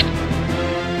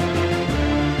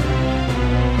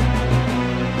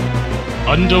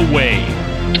 Underway.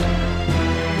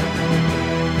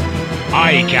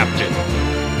 Aye, Captain.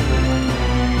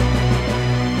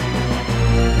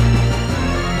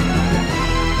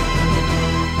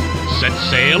 Set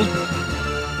sail.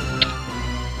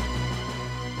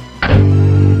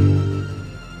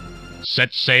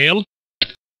 Set sail.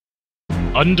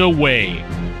 Underway.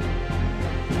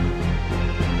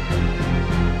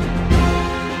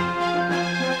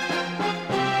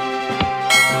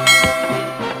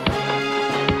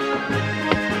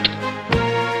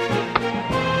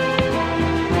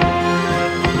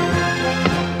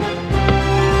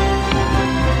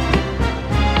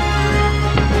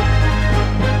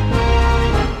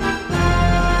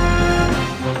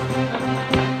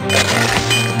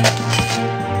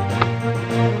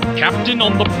 Captain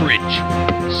on the bridge.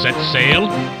 Set sail.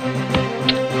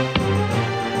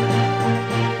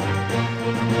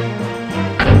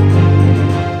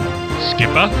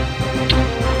 Skipper.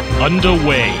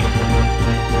 Underway.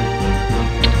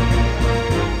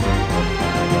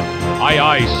 Aye,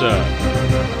 aye, sir.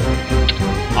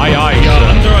 Aye, aye, we are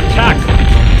under attack.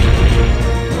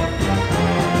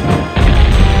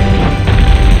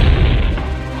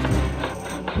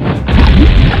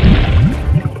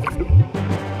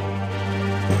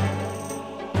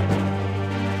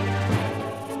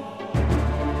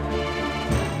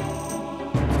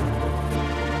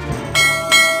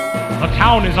 The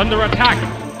town is under attack!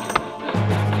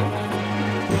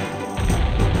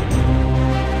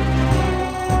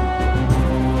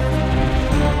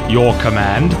 Your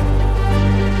command?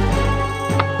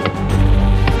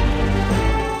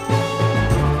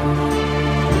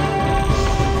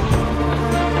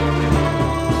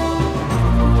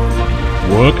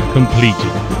 Work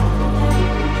completed.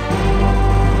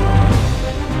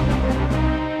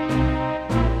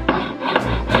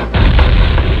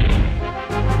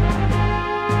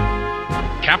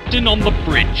 Captain on the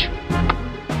bridge.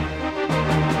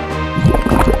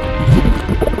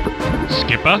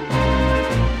 Skipper.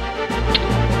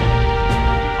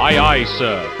 Aye, aye,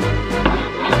 sir.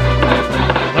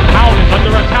 The town is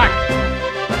under attack!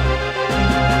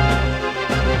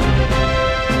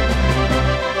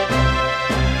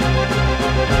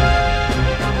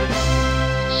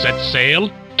 Set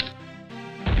sail.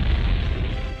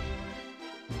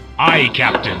 Aye,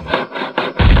 Captain.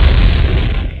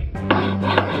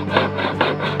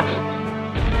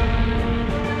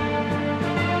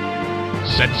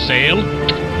 Set sail.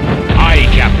 Aye,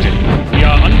 Captain. We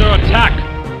are under attack!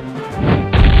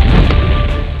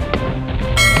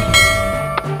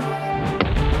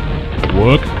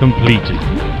 Work completed.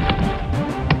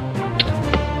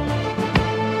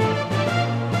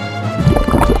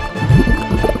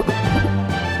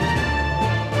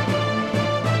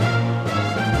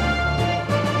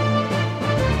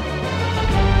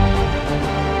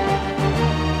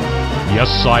 Yes,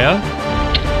 sire.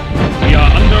 We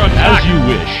are under attack. As you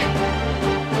wish.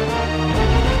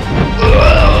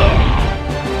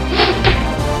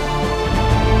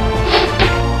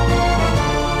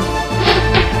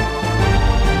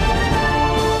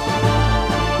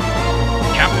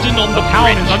 Captain on the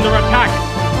town is under attack.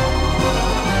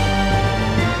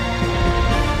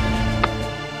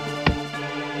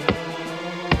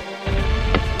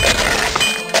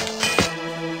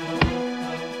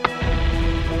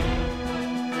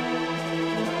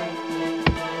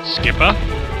 Skipper?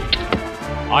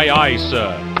 Aye, aye,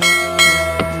 sir.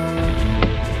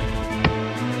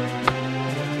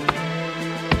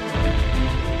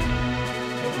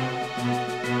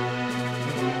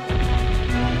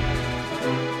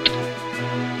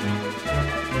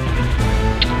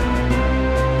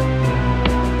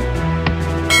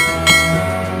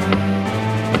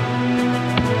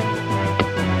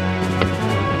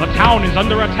 The town is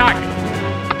under attack.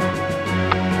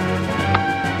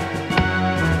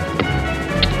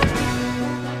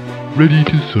 Ready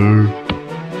to serve.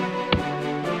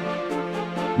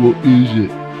 What is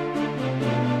it?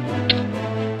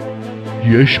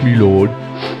 Yes, me lord.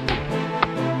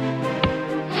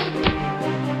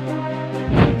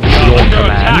 Your under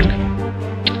attack.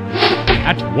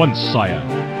 At once, sire.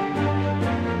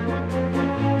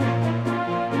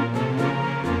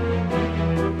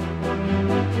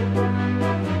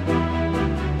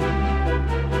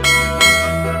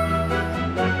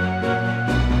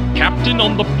 Captain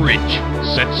on the bridge.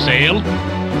 Set sail.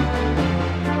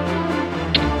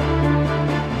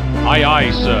 Aye,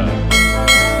 aye, sir.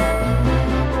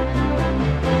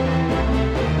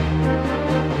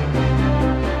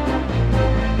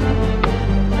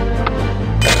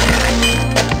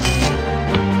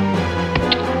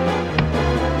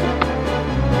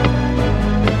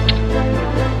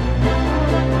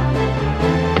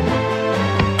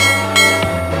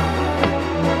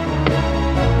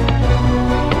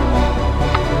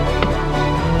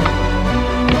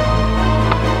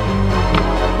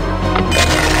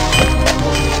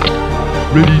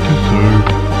 Ready to serve.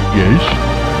 Yes?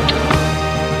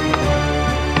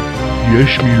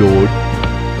 Yes, me lord.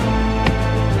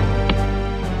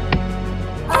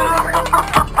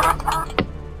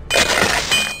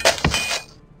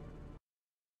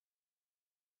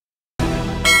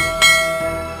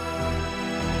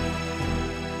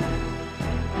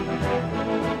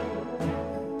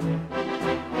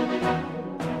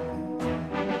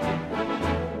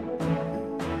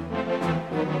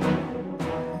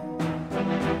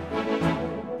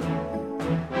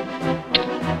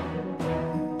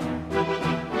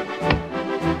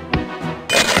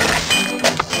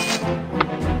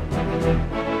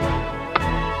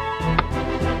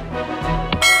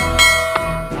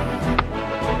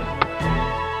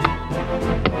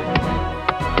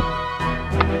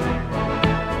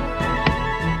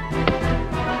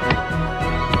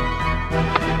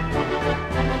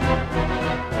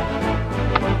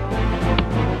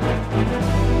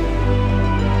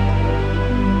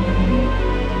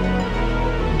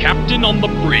 Captain on the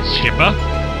bridge. Skipper?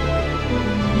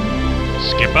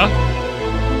 Skipper?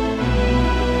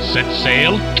 Set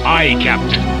sail. Aye,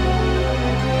 Captain.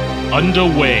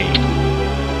 Underway.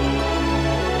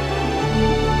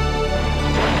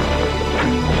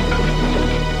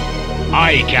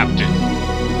 Aye, Captain.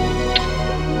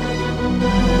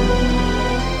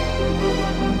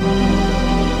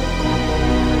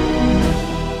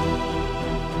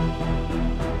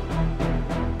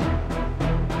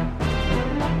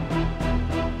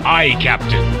 Aye,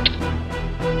 Captain.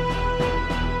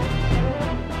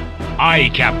 Aye,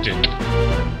 Captain.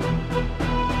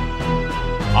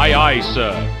 Aye, aye,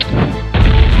 sir.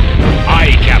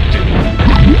 Aye, Captain.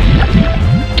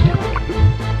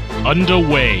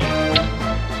 Underway.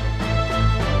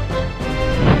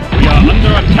 We are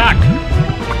under attack.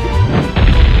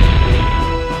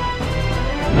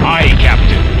 Aye,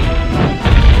 Captain.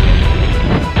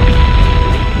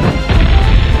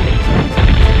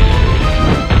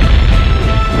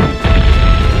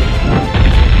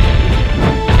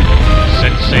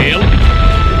 Set sail.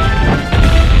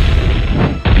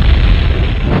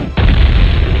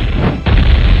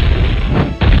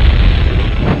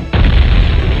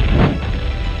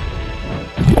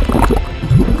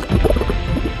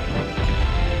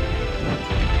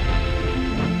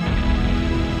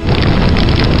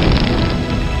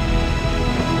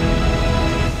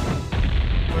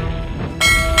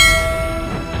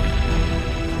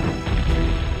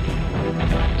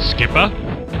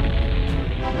 Skipper?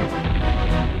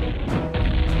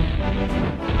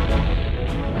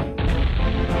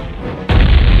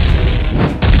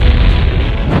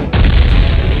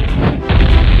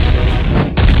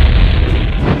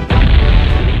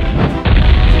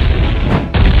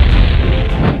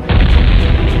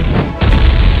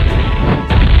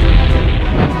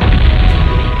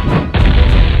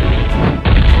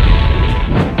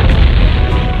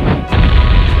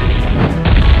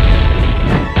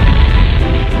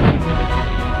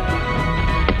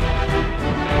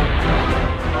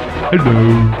 Hello.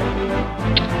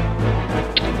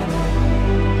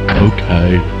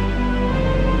 Okay.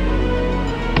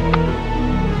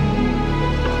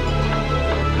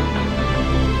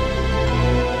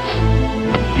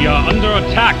 We are under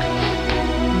attack!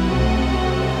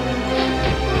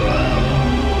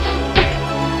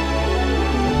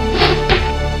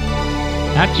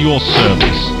 At your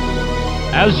service.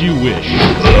 As you wish.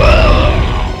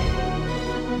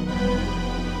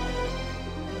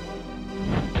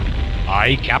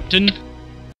 Aye, Captain.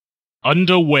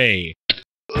 Underway.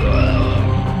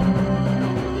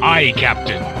 Aye,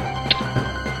 Captain.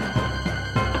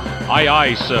 Aye,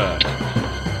 aye, sir.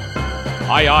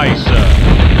 Aye, aye, sir.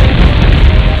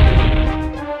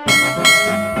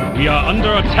 We are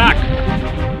under attack.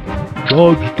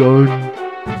 Job's done.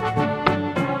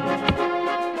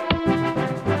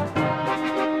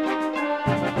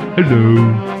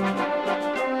 Hello.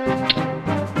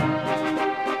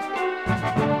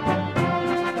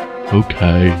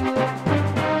 Okay.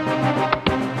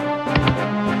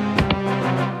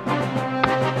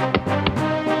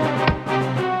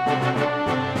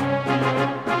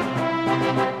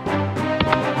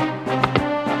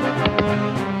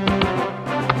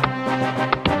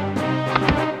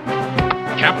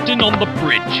 Captain on the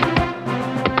bridge.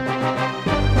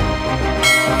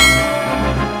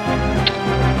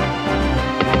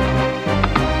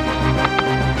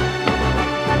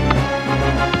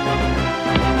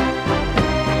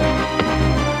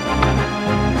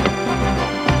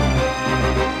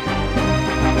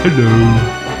 Hello.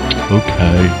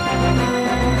 Okay.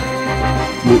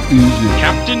 What is it?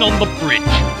 Captain on the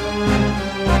bridge.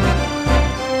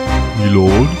 My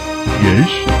lord? Yes?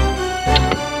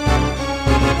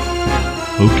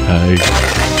 Okay.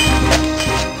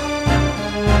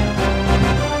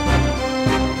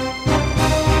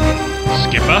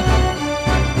 Skipper.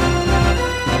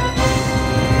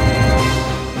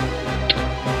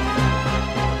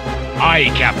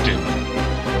 Aye, Captain.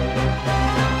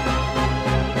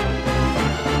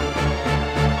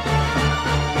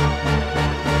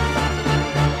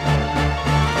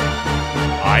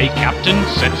 Aye, Captain.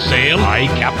 Set sail. Aye,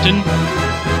 Captain.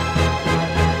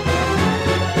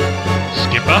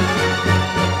 Skipper.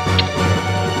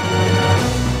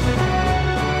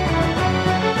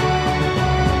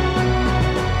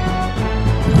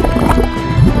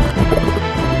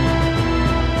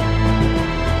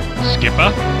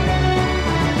 Skipper.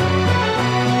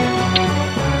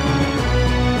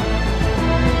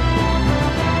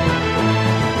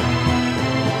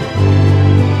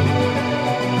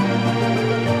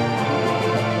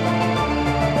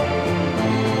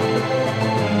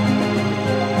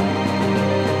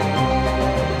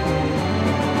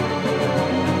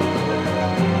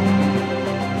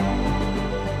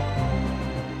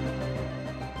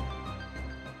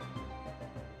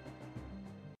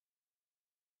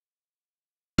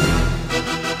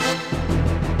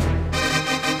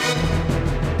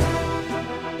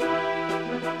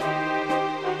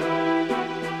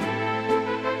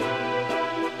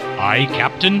 Aye,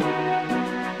 Captain.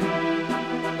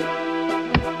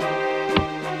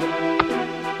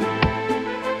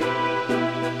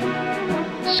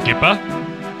 Skipper.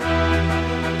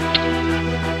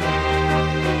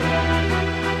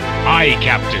 Aye,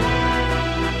 Captain.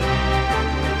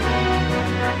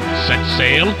 Set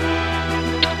sail.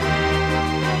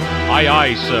 Aye,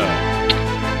 aye, sir.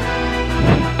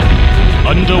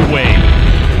 Underway.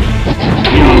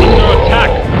 We are under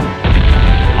attack.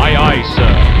 Aye, aye,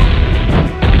 sir.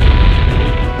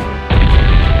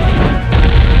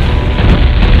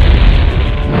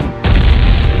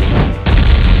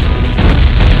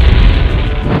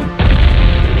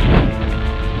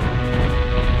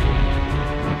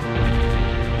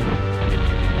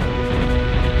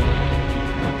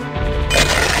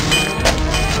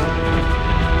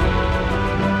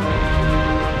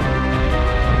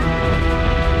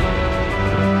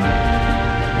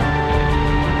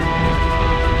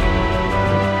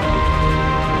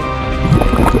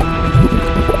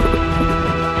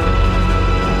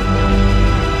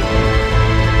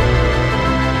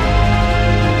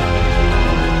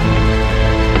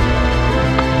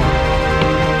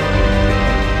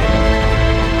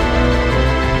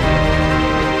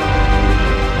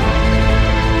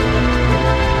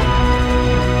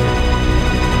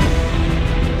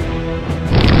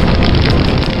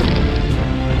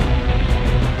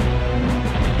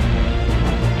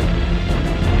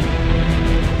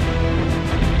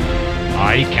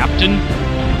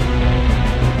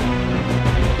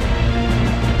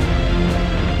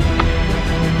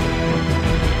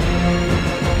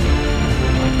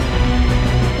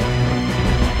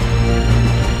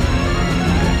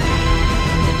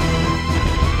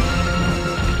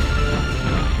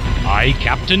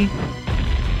 Captain.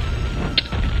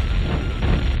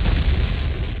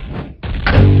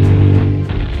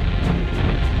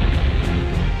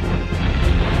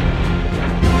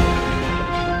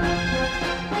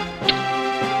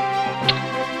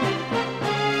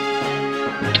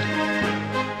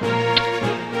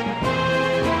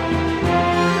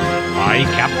 Aye,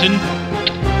 Captain.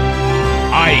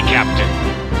 Aye, Captain.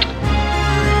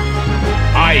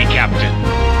 Aye, Captain.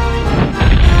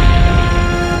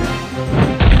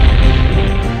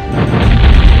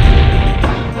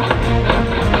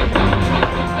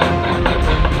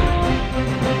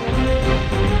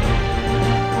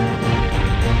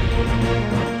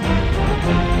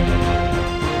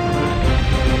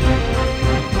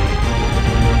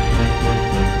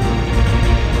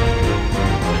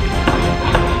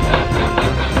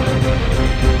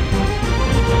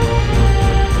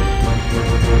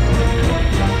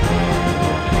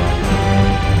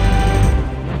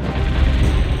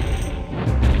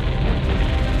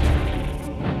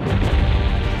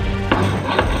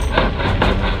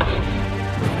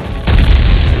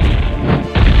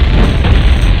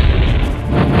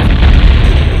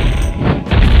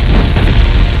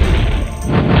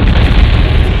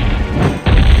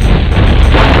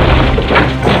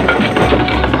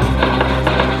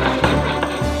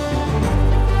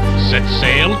 Set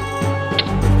sail.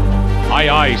 Aye,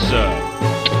 aye, sir.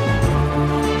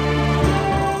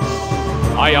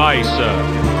 Aye, aye, sir.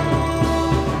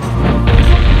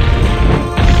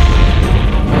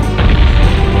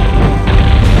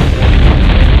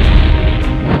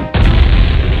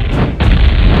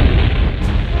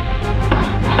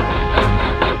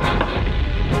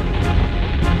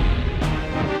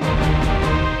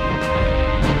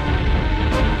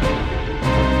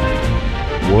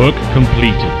 Work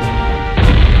completed.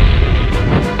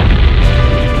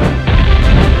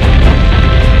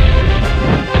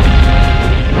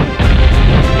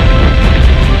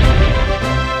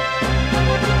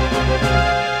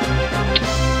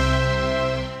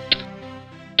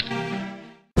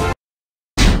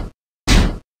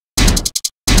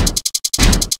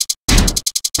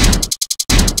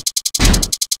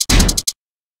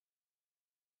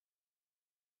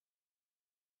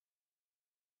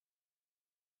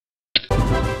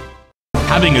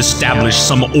 Having established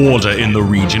some order in the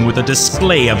region with a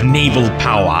display of naval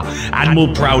power, Admiral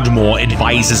Proudmoore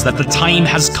advises that the time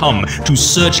has come to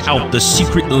search out the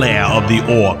secret lair of the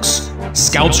Orcs.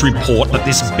 Scouts report that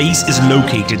this base is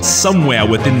located somewhere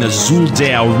within the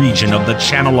Zuldair region of the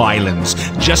Channel Islands,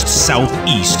 just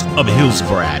southeast of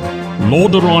Hillsbrad.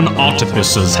 Lordaeron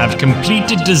artificers have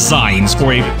completed designs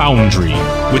for a foundry.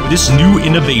 With this new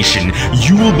innovation,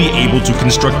 you will be able to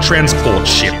construct transport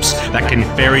ships that can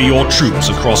ferry your troops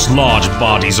across large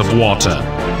bodies of water.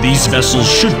 These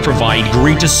vessels should provide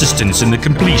great assistance in the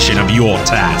completion of your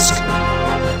task.